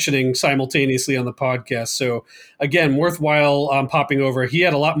were mentioning simultaneously on the podcast. So again, worthwhile popping over. He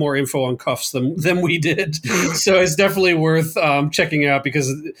had a lot more info on Cuffs than we did. So it's definitely worth checking out, because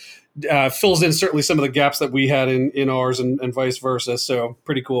fills in certainly some of the gaps that we had in ours and vice versa. So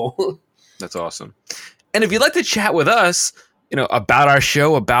pretty cool. That's awesome. And if you'd like to chat with us, about our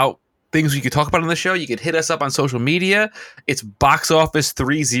show, about things we could talk about on the show, you could hit us up on social media. It's Box Office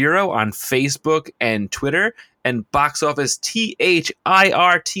 30 on Facebook and Twitter, and Box Office THIRTY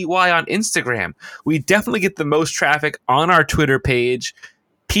on Instagram. We definitely get the most traffic on our Twitter page.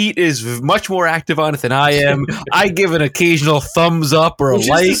 Pete is much more active on it than I am. I give an occasional thumbs up or a Which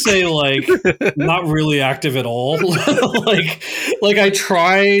like. is to say, not really active at all. like I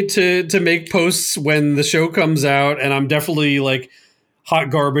try to make posts when the show comes out, and I'm definitely hot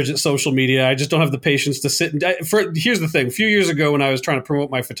garbage at social media. I just don't have the patience to sit and here's the thing. A few years ago when I was trying to promote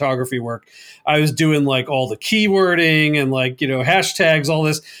my photography work, I was doing all the keywording and hashtags, all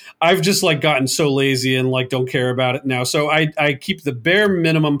this. I've just gotten so lazy and don't care about it now. So I keep the bare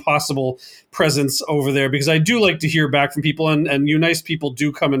minimum possible presence over there, because I do like to hear back from people, and you nice people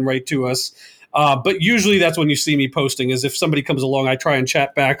do come and write to us. But usually that's when you see me posting, is if somebody comes along, I try and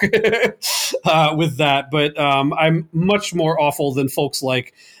chat back with that. But I'm much more awful than folks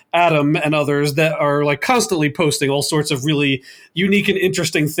like Adam and others that are constantly posting all sorts of really unique and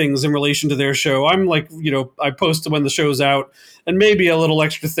interesting things in relation to their show. I'm I post when the show's out, and maybe a little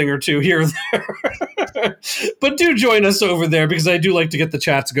extra thing or two here or there. But do join us over there, because I do like to get the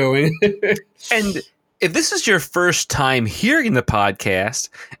chats going. And if this is your first time hearing the podcast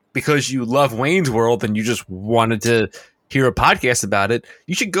because you love Wayne's World and you just wanted to hear a podcast about it,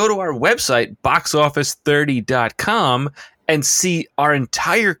 you should go to our website, boxoffice30.com, and see our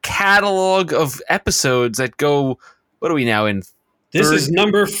entire catalog of episodes that go, what are we now in? This is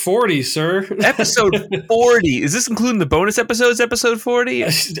number 40, sir. Episode 40. Is this including the bonus episodes, episode 40?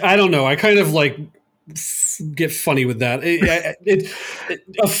 I don't know. I kind of get funny with that.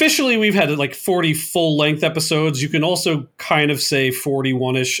 Officially, we've had like 40 full-length episodes. You can also kind of say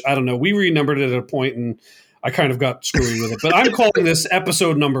 41-ish. I don't know. We renumbered it at a point, and I kind of got screwy with it. But I'm calling this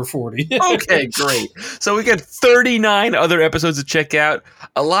episode number 40. Okay, great. So we got 39 other episodes to check out.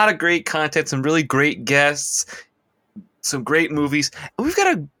 A lot of great content, some really great guests, some great movies. And we've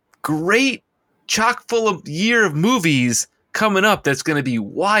got a great chock full of year of movies coming up that's going to be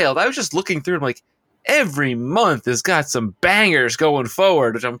wild. I was just looking through and like, every month has got some bangers going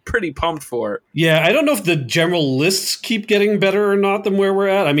forward, which I'm pretty pumped for. Yeah, I don't know if the general lists keep getting better or not than where we're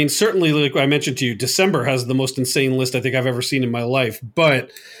at. I mean, certainly, like I mentioned to you, December has the most insane list I think I've ever seen in my life.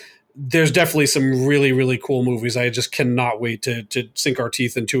 But there's definitely some really, really cool movies I just cannot wait to sink our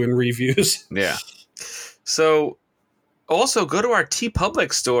teeth into in reviews. Yeah. So also go to our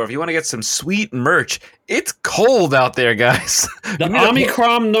TeePublic store if you want to get some sweet merch. It's cold out there, guys. The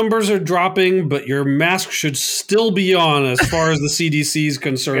Omicron numbers are dropping, but your mask should still be on as far as the CDC is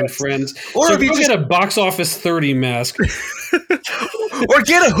concerned, yes. Friends. Or so if you go get a Box Office 30 mask. Or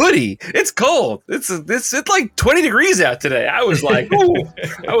get a hoodie. It's cold. It's like 20 degrees out today. I was like, ooh,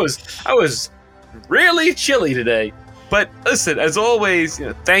 I was really chilly today. But listen, as always,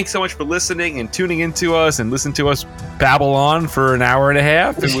 thanks so much for listening and tuning into us and listening to us babble on for an hour and a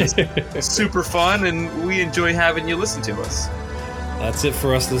half. It was super fun, and we enjoy having you listen to us. That's it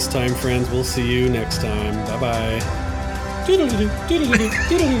for us this time, friends. We'll see you next time. Bye-bye. Swing! Swing!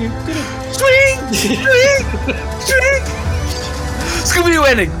 Swing! Scooby-Doo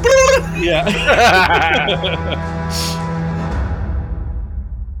ending! Yeah.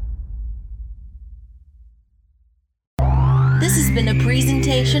 This has been a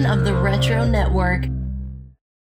presentation of the Retro Network.